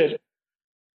recorded it.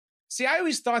 See, I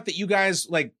always thought that you guys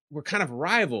were kind of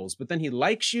rivals, but then he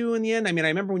likes you in the end. I mean, I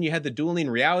remember when you had the dueling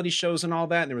reality shows and all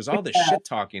that, and there was all this shit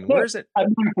talking. Look, where's it? I've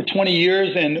known him for 20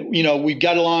 years, and you know, we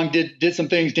got along, did some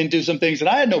things, didn't do some things, and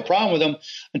I had no problem with him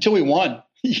until we won.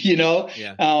 You know,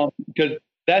 because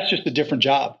that's just a different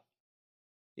job.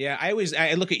 Yeah, I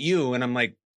look at you and I'm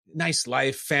like, nice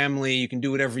life, family, you can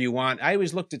do whatever you want. I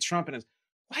always looked at Trump and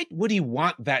why would he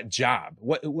want that job?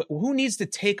 Who needs to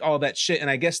take all that shit? And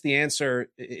I guess the answer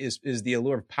is the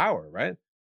allure of power, right?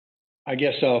 I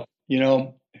guess so. You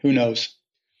know, who knows?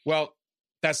 Well,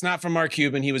 that's not from Mark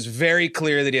Cuban. He was very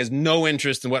clear that he has no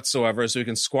interest in whatsoever, so we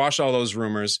can squash all those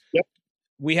rumors. Yep.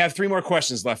 We have 3 more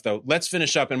questions left, though. Let's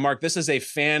finish up. And Mark, this is a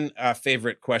fan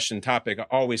favorite question topic. It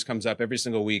always comes up every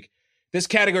single week. This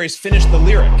category is Finish the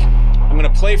Lyric. I'm going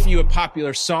to play for you a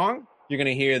popular song. You're going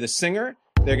to hear the singer.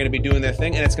 They're going to be doing their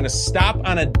thing, and it's going to stop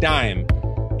on a dime.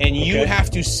 And you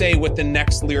have to say what the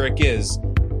next lyric is.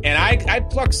 And I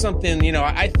plucked something, you know,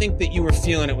 I think that you were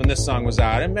feeling it when this song was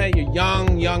out. I mean, you're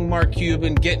young Mark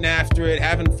Cuban, getting after it,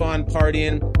 having fun,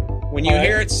 partying. When you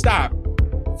hear it stop,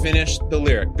 finish the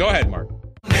lyric. Go ahead, Mark.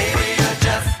 Maybe you're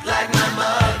just like my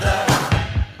mother.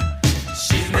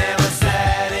 She's never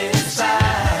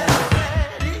satisfied.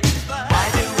 Why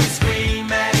do we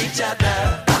scream at each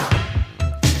other?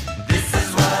 This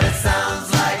is what it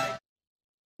sounds like.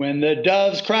 When the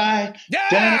doves cry.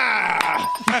 Yeah!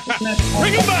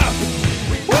 Bring him up!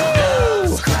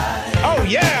 Woo! Oh,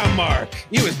 yeah, Mark.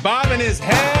 He was bobbing his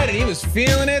head and he was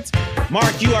feeling it.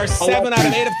 Mark, you are 7 out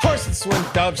of 8. Of course, it's When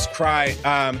Doves Cry.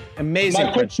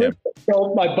 Amazing friendship.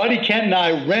 So my buddy Kent and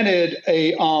I rented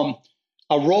a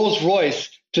Rolls Royce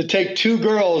to take 2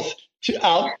 girls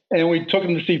out, and we took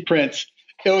them to see Prince.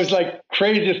 It was like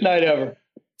craziest night ever.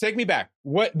 Take me back.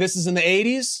 What? This is in the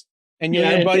 80s? And you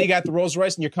and your buddy got the Rolls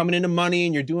Royce, and you're coming into money,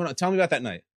 and you're doing. Tell me about that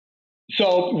night.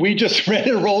 So we just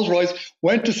rented a Rolls Royce,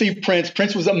 went to see Prince.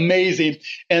 Prince was amazing.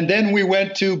 And then we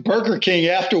went to Burger King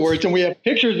afterwards, and we have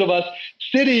pictures of us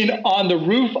sitting on the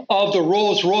roof of the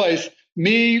Rolls Royce,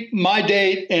 me, my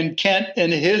date, and Kent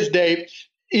and his date,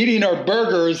 eating our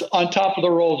burgers on top of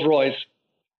the Rolls Royce.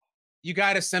 You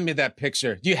got to send me that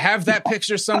picture. Do you have that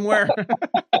picture somewhere?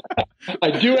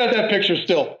 I do have that picture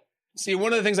still. See,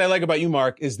 one of the things I like about you,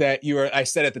 Mark, is that I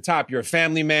said at the top, you're a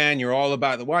family man. You're all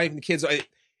about the wife and the kids.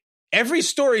 Every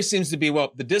story seems to be,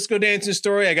 well, the disco dancing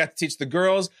story, I got to teach the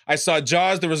girls. I saw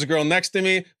Jaws, there was a girl next to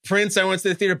me. Prince, I went to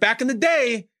the theater. Back in the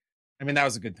day, I mean, that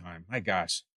was a good time. My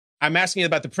gosh. I'm asking you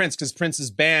about the Prince because Prince's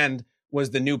band was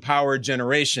the New Power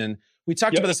Generation. We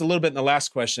talked about this a little bit in the last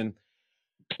question.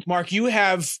 Mark, you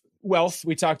have wealth,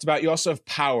 we talked about. You also have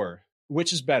power.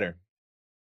 Which is better?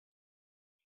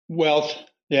 Wealth.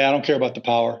 Yeah, I don't care about the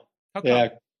power.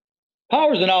 Yeah.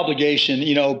 Power is an obligation.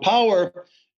 You know, power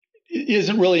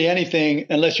isn't really anything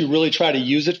unless you really try to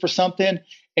use it for something.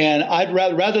 And I'd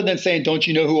rather than saying, don't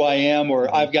you know who I am?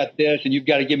 Or I've got this and you've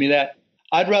got to give me that.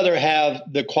 I'd rather have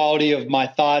the quality of my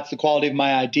thoughts, the quality of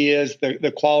my ideas,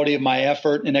 the quality of my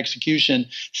effort and execution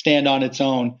stand on its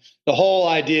own. The whole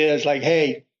idea is like,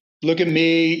 hey, look at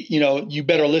me, you know, you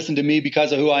better listen to me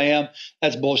because of who I am.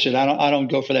 That's bullshit. I don't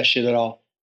go for that shit at all.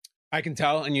 I can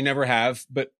tell, and you never have,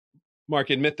 but Mark,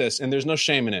 admit this, and there's no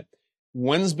shame in it.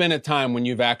 When's been a time when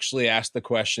you've actually asked the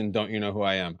question, don't you know who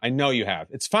I am? I know you have.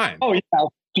 It's fine. Oh, yeah.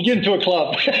 To get into a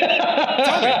club.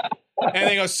 Tell me. And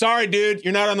they go, sorry, dude,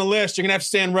 you're not on the list. You're going to have to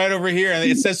stand right over here. And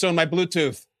it says so in my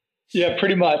Bluetooth. Yeah,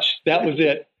 pretty much. That was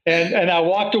it. And I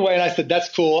walked away and I said,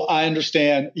 that's cool. I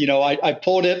understand. You know, I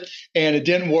pulled it and it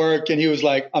didn't work. And he was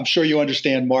like, I'm sure you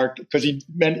understand, Mark, because he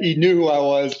knew who I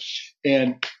was.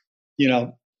 And, you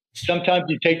know, sometimes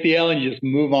you take the L and you just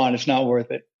move on. It's not worth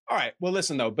it. All right. Well,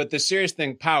 listen, though, but the serious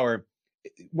thing, power,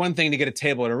 one thing to get a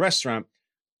table at a restaurant,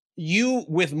 you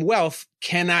with wealth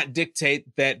cannot dictate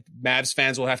that Mavs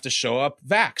fans will have to show up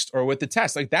vaxxed or with the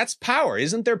test. Like, that's power.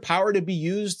 Isn't there power to be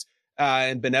used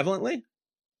benevolently?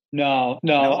 No.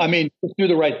 I mean, just do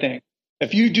the right thing.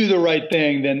 If you do the right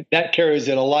thing, then that carries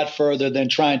it a lot further than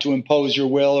trying to impose your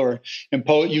will or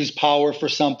use power for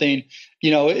something.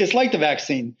 You know, it's like the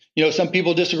vaccine. You know, some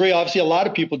people disagree. Obviously, a lot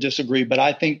of people disagree. But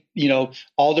I think, you know,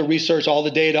 all the research, all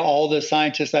the data, all the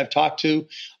scientists I've talked to,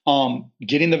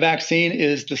 getting the vaccine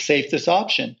is the safest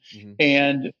option. Mm-hmm.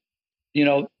 And, you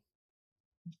know,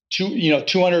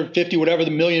 250, whatever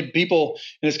the million people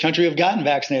in this country have gotten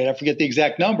vaccinated. I forget the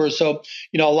exact number. So,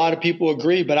 you know, a lot of people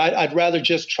agree, but I'd rather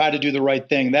just try to do the right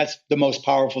thing. That's the most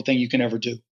powerful thing you can ever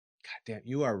do. God damn,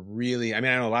 you are really, I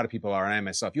mean, I know a lot of people are, and I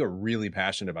myself, you are really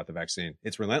passionate about the vaccine.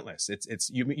 It's relentless.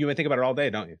 You think about it all day,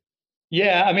 don't you?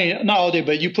 Yeah. I mean, not all day,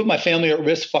 but you put my family at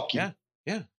risk. Fuck you.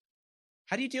 Yeah.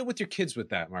 How do you deal with your kids with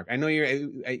that, Mark? I know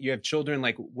you have children.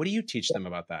 Like, what do you teach them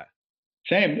about that?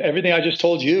 Same, everything I just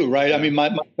told you, right? Yeah. I mean, my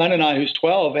son and I, who's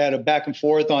 12, had a back and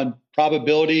forth on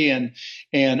probability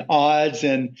and odds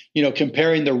and, you know,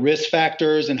 comparing the risk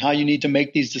factors and how you need to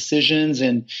make these decisions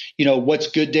and, you know, what's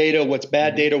good data, what's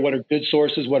bad data, what are good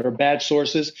sources, what are bad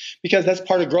sources, because that's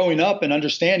part of growing up and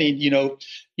understanding, you know,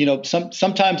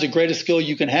 sometimes the greatest skill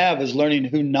you can have is learning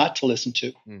who not to listen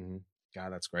to. Mm-hmm.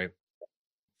 God, that's great.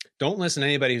 Don't listen to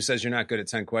anybody who says you're not good at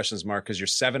 10 questions, Mark, because you're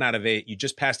 7 out of 8. You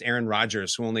just passed Aaron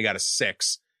Rodgers, who only got a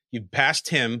 6. You passed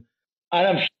him.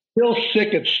 I'm still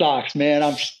sick of socks, man.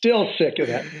 I'm still sick of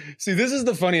that. See, this is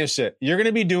the funniest shit. You're going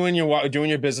to be doing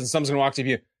your business. Someone's going to walk to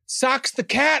you. Socks the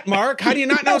cat, Mark. How do you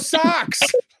not know socks?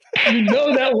 You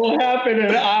know that will happen,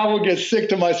 and I will get sick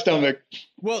to my stomach.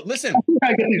 Well, listen.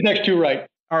 I get these next 2 right.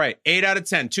 All right, 8 out of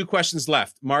 10. 2 questions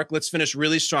left. Mark, let's finish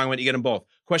really strong. I want you to get them both.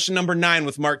 Question number 9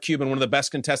 with Mark Cuban, one of the best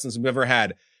contestants we've ever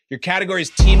had. Your category is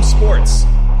team sports.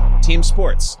 Team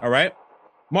sports, all right?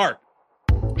 Mark,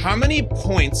 how many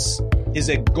points is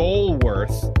a goal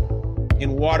worth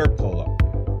in water polo?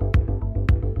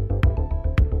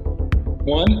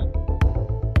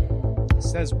 1. It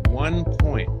says 1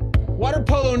 point. Water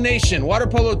Polo Nation, Water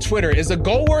Polo Twitter, is a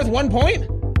goal worth 1 point?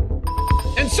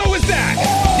 And so is that.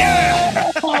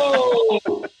 Yeah. Oh.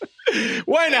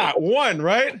 Why not? 1,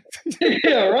 right?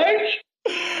 Yeah, right?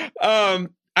 I'm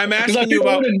asking you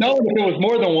about. I would have known if it was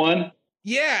more than 1.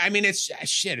 Yeah, I mean, it's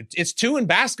 2 in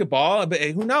basketball, but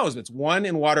who knows? It's 1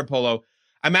 in water polo.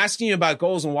 I'm asking you about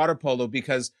goals in water polo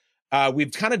because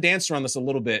we've kind of danced around this a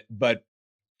little bit, but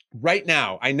right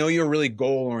now, I know you're really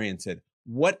goal-oriented.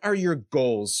 What are your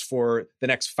goals for the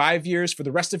next 5 years, for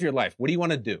the rest of your life? What do you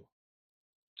want to do?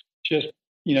 Just,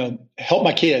 help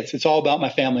my kids. It's all about my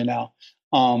family now.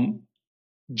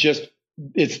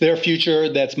 It's their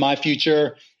future. That's my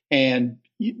future. And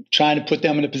trying to put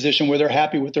them in a position where they're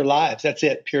happy with their lives. That's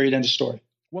it. Period. End of story.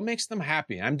 What makes them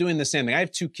happy? I'm doing the same thing. I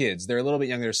have 2 kids. They're a little bit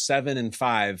younger. They're 7 and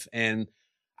 5. And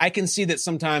I can see that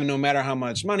sometimes, no matter how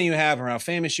much money you have or how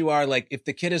famous you are, like if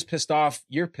the kid is pissed off,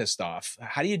 you're pissed off.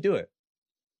 How do you do it?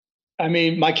 I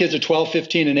mean, my kids are 12,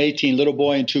 15, and 18, little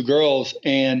boy and 2 girls.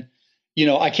 And,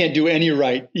 I can't do any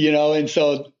right, and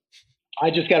so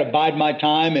I just got to bide my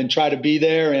time and try to be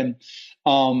there and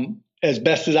as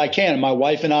best as I can. And my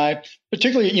wife and I,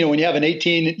 particularly, when you have an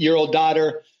 18-year-old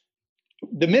daughter,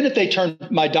 the minute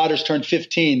my daughters turned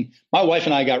 15, my wife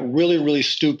and I got really, really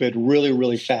stupid, really,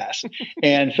 really fast.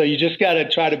 And so you just got to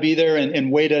try to be there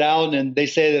and wait it out. And they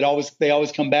say that they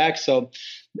always come back. So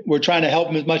we're trying to help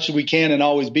them as much as we can and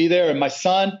always be there. And my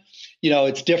son,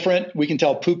 it's different. We can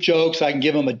tell poop jokes. I can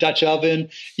give him a Dutch oven.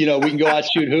 We can go out,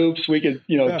 shoot hoops. We can,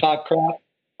 talk crap.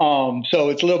 So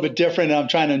it's a little bit different. And I'm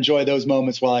trying to enjoy those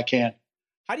moments while I can.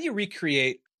 How do you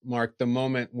recreate, Mark, the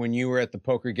moment when you were at the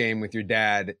poker game with your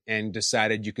dad and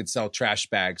decided you could sell trash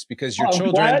bags because your children...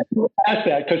 I'm glad you asked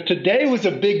that because today was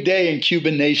a big day in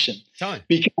Cuban Nation.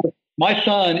 Because my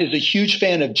son is a huge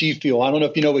fan of G Fuel. I don't know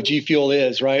if you know what G Fuel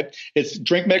is, right? It's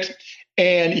drink mix.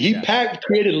 And he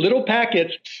created little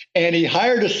packets and he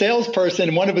hired a salesperson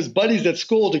and one of his buddies at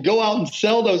school to go out and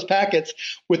sell those packets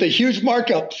with a huge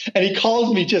markup. And he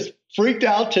calls me just freaked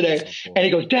out today. And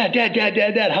he goes, Dad,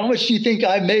 how much do you think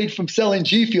I made from selling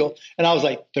G Fuel? And I was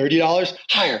like, $30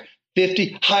 higher,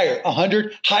 50 higher,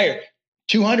 100 higher,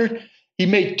 200. He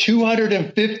made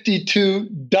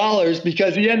 $252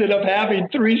 because he ended up having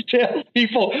 3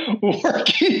 salespeople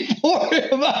working for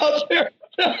him out there.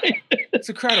 It's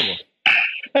incredible.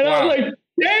 And I was like,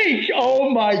 dang, oh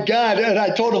my God. And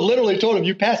I literally told him,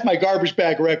 you passed my garbage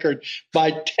bag record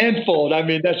by tenfold. I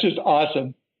mean, that's just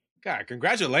awesome. God,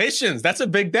 congratulations. That's a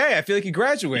big day. I feel like you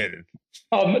graduated.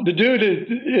 The dude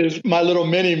is my little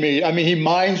mini me. I mean, he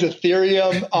mines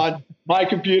Ethereum on my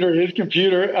computer, his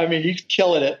computer. I mean, he's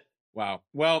killing it. Wow.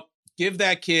 Well, give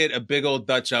that kid a big old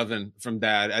Dutch oven from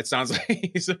Dad. It sounds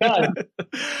like he's...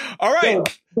 All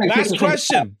right. Last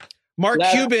question. Mark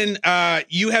Cuban,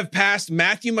 you have passed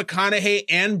Matthew McConaughey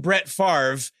and Brett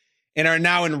Favre and are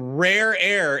now in rare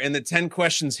air in the 10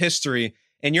 questions history.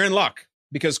 And you're in luck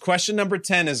because question number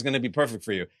 10 is going to be perfect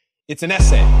for you. It's an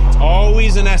essay. It's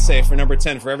always an essay for number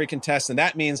 10 for every contestant.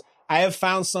 That means I have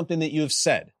found something that you've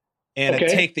said and a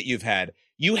take that you've had.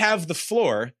 You have the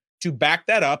floor to back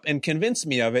that up and convince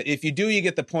me of it. If you do, you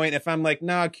get the point. If I'm like,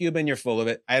 nah, Cuban, you're full of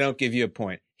it, I don't give you a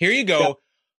point. Here you go. Yeah.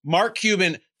 Mark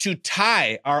Cuban to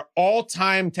tie our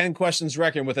all-time 10 questions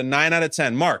record with a 9 out of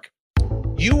 10. Mark,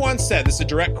 you once said, this is a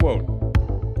direct quote,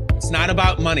 it's not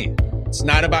about money. It's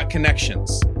not about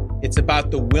connections. It's about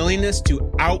the willingness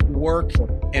to outwork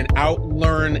and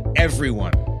outlearn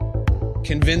everyone.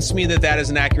 Convince me that that is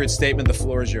an accurate statement. The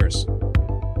floor is yours.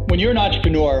 When you're an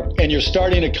entrepreneur and you're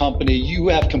starting a company, you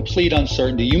have complete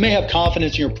uncertainty. You may have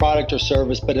confidence in your product or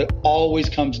service, but it always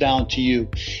comes down to you.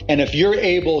 And if you're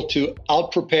able to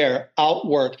out-prepare,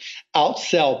 outwork,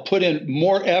 outsell, put in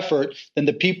more effort than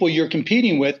the people you're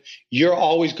competing with, you're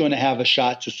always going to have a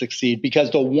shot to succeed.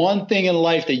 Because the one thing in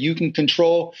life that you can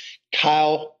control,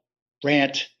 Kyle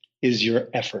Brandt, is your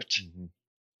effort. Mm-hmm.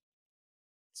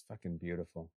 It's fucking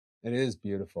beautiful. It is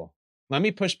beautiful. Let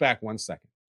me push back 1 second.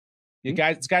 You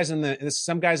guys,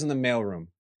 some guys in the mailroom.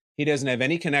 He doesn't have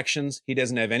any connections. He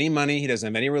doesn't have any money. He doesn't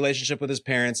have any relationship with his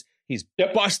parents. He's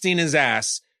busting his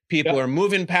ass. People are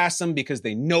moving past him because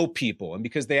they know people and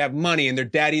because they have money and they're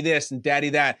daddy this and daddy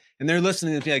that. And they're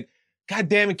listening and be like, God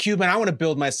damn it, Cuban, I want to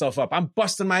build myself up. I'm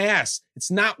busting my ass.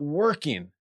 It's not working.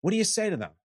 What do you say to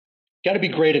them? got to be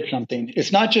great at something.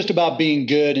 It's not just about being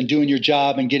good and doing your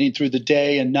job and getting through the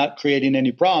day and not creating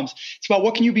any problems. It's about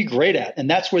what can you be great at? And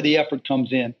that's where the effort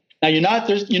comes in. Now, you're not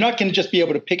going to just be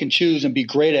able to pick and choose and be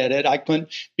great at it. I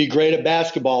couldn't be great at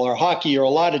basketball or hockey or a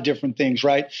lot of different things,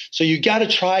 right? So you got to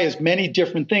try as many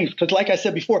different things because, like I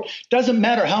said before, it doesn't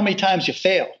matter how many times you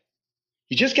fail.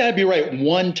 You just got to be right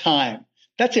one time.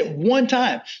 That's it, one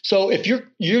time. So if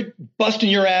you're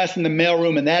busting your ass in the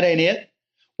mailroom and that ain't it,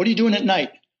 what are you doing at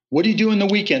night? What do you do in the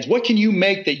weekends? What can you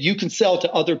make that you can sell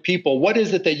to other people? What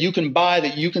is it that you can buy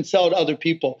that you can sell to other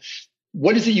people?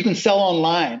 What is it you can sell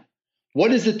online?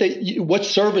 What is it what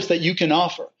service that you can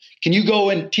offer? Can you go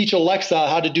and teach Alexa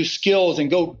how to do skills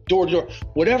and go door to door?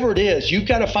 Whatever it is, you've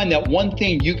got to find that one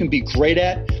thing you can be great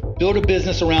at, build a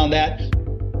business around that,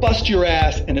 bust your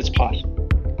ass, and it's possible.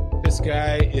 This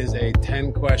guy is a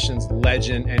 10 questions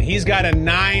legend, and he's got a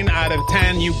 9 out of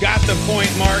 10. You got the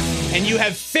point, Mark, and you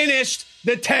have finished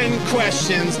the 10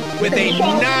 questions with a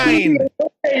 9.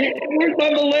 Hey, where's my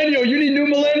millennial? You need new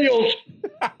millennials.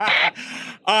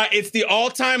 It's the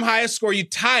all-time highest score. You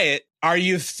tie it. Are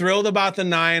you thrilled about the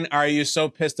 9? Are you so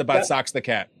pissed about Socks the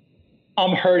Cat?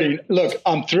 I'm hurting. Look,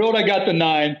 I'm thrilled I got the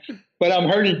 9, but I'm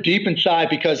hurting deep inside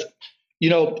because,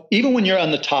 even when you're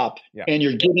on the top and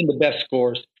you're getting the best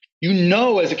scores,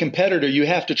 as a competitor, you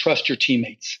have to trust your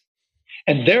teammates.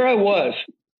 And there I was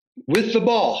with the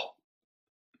ball.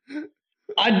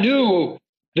 I knew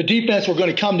the defense were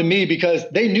going to come to me because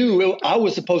they knew I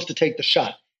was supposed to take the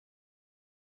shot.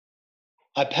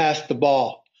 I passed the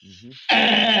ball.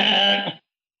 Mm-hmm.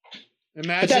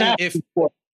 Imagine if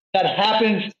that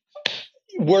happens.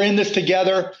 We're in this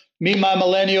together. Me, my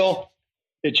millennial.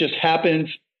 It just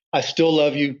happens. I still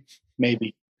love you.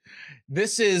 Maybe.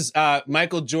 This is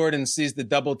Michael Jordan sees the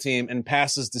double team and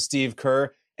passes to Steve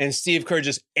Kerr, and Steve Kerr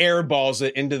just airballs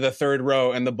it into the third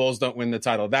row, and the Bulls don't win the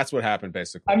title. That's what happened,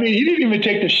 basically. I mean, he didn't even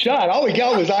take the shot. All he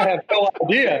got was, I have no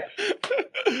idea.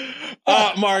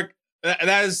 Mark,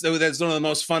 that's one of the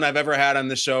most fun I've ever had on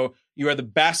the show. You are the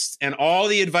best, and all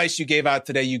the advice you gave out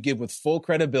today, you give with full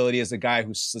credibility as a guy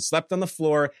who slept on the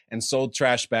floor and sold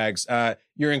trash bags.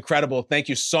 You're incredible. Thank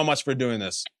you so much for doing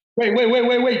this. Wait.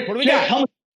 What do we got?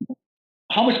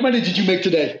 How much money did you make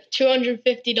today?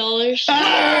 $250.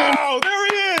 Oh, there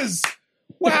he is.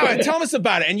 Wow, tell us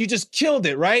about it. And you just killed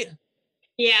it, right?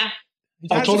 Yeah.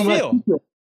 How'd you feel?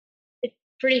 It's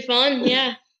pretty fun,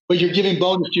 yeah. But you're giving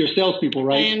bonus to your salespeople,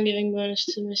 right? I am giving bonus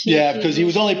to my salespeople. Yeah, because he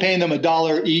was only paying them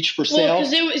 $1 each for sales.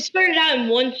 Because it started out in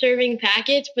 1 serving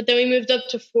packets, but then we moved up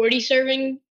to 40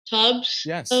 serving tubs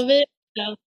of it.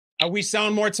 So. Are we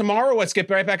selling more tomorrow? Let's get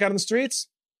right back out on the streets.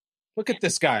 Look at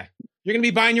this guy. You're going to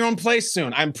be buying your own place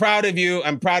soon. I'm proud of you.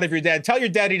 I'm proud of your dad. Tell your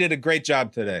dad he did a great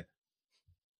job today.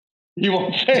 You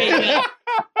won't say.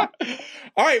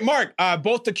 All right, Mark,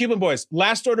 both the Cuban boys,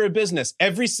 last order of business.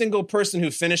 Every single person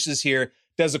who finishes here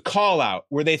does a call out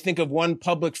where they think of one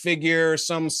public figure,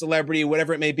 some celebrity,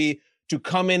 whatever it may be, to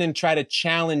come in and try to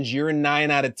challenge your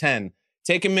 9 out of 10.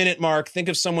 Take a minute, Mark. Think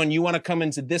of someone you want to come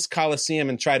into this Coliseum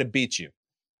and try to beat you.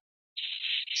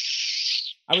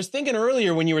 I was thinking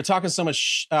earlier when you were talking so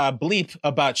much bleep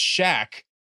about Shaq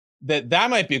that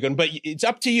might be a good one, but it's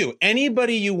up to you.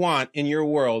 Anybody you want in your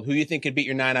world who you think could beat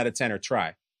your 9 out of 10 or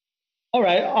try. All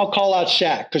right, I'll call out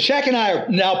Shaq because Shaq and I are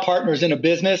now partners in a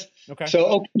business. Okay.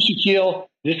 So, Shaquille,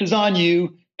 this is on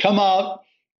you. Come out,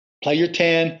 play your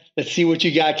 10. Let's see what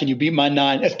you got. Can you beat my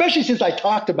 9? Especially since I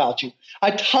talked about you.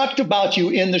 I talked about you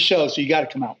in the show, so you got to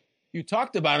come out. You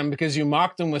talked about him because you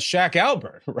mocked him with Shaq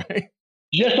Albert, right?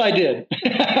 Yes, I did.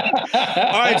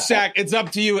 All right, Shaq, it's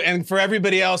up to you. And for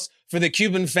everybody else, for the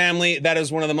Cuban family, that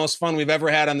is one of the most fun we've ever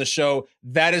had on the show.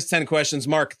 That is 10 questions.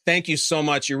 Mark, thank you so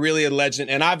much. You're really a legend.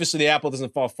 And obviously, the apple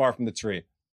doesn't fall far from the tree.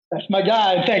 That's my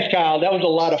guy. Thanks, Kyle. That was a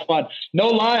lot of fun. No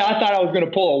lie, I thought I was going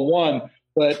to pull a 1,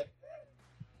 but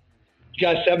you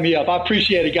guys set me up. I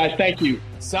appreciate it, guys. Thank you.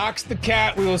 Socks the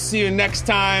Cat. We will see you next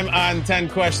time on 10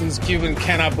 Questions. Cuban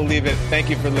cannot believe it. Thank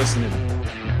you for listening.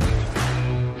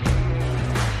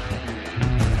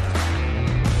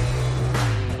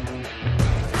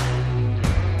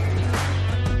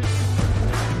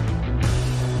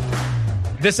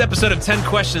 This episode of 10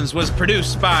 Questions was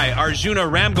produced by Arjuna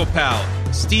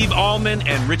Ramgopal, Steve Allman,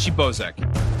 and Richie Bozek.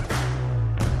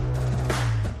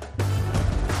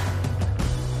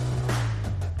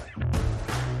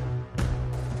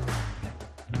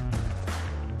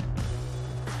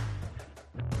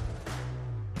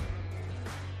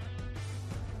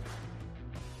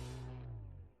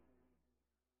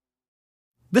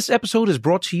 This episode is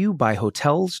brought to you by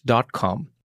Hotels.com.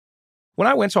 When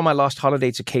I went on my last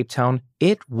holiday to Cape Town,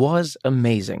 it was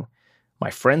amazing. My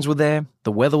friends were there,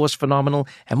 the weather was phenomenal,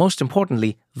 and most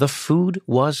importantly, the food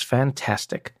was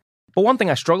fantastic. But one thing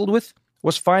I struggled with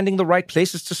was finding the right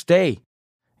places to stay.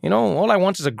 You know, all I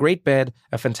want is a great bed,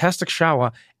 a fantastic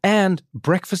shower, and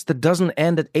breakfast that doesn't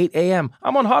end at 8 a.m.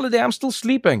 I'm on holiday, I'm still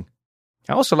sleeping.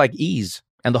 I also like ease,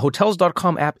 and the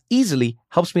Hotels.com app easily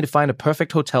helps me to find a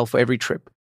perfect hotel for every trip.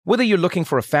 Whether you're looking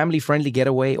for a family-friendly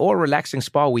getaway or a relaxing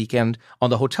spa weekend, on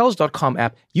the Hotels.com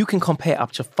app, you can compare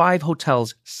up to 5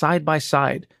 hotels side by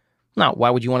side. Now,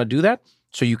 why would you want to do that?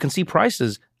 So you can see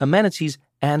prices, amenities,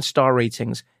 and star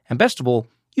ratings. And best of all,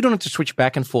 you don't have to switch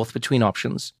back and forth between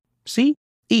options. See?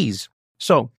 Ease.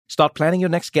 So, start planning your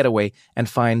next getaway and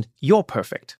find your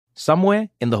perfect somewhere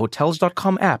in the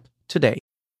Hotels.com app today.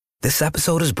 This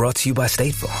episode is brought to you by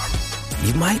State Farm.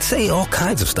 You might say all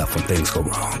kinds of stuff when things go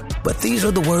wrong, but these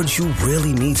are the words you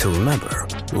really need to remember.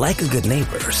 Like a good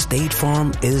neighbor, State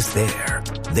Farm is there.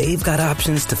 They've got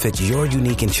options to fit your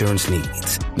unique insurance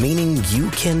needs, meaning you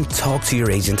can talk to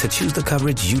your agent to choose the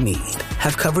coverage you need,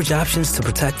 have coverage options to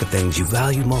protect the things you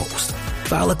value most,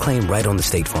 file a claim right on the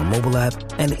State Farm mobile app,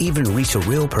 and even reach a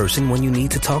real person when you need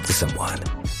to talk to someone.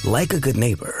 Like a good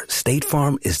neighbor, State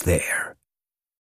Farm is there.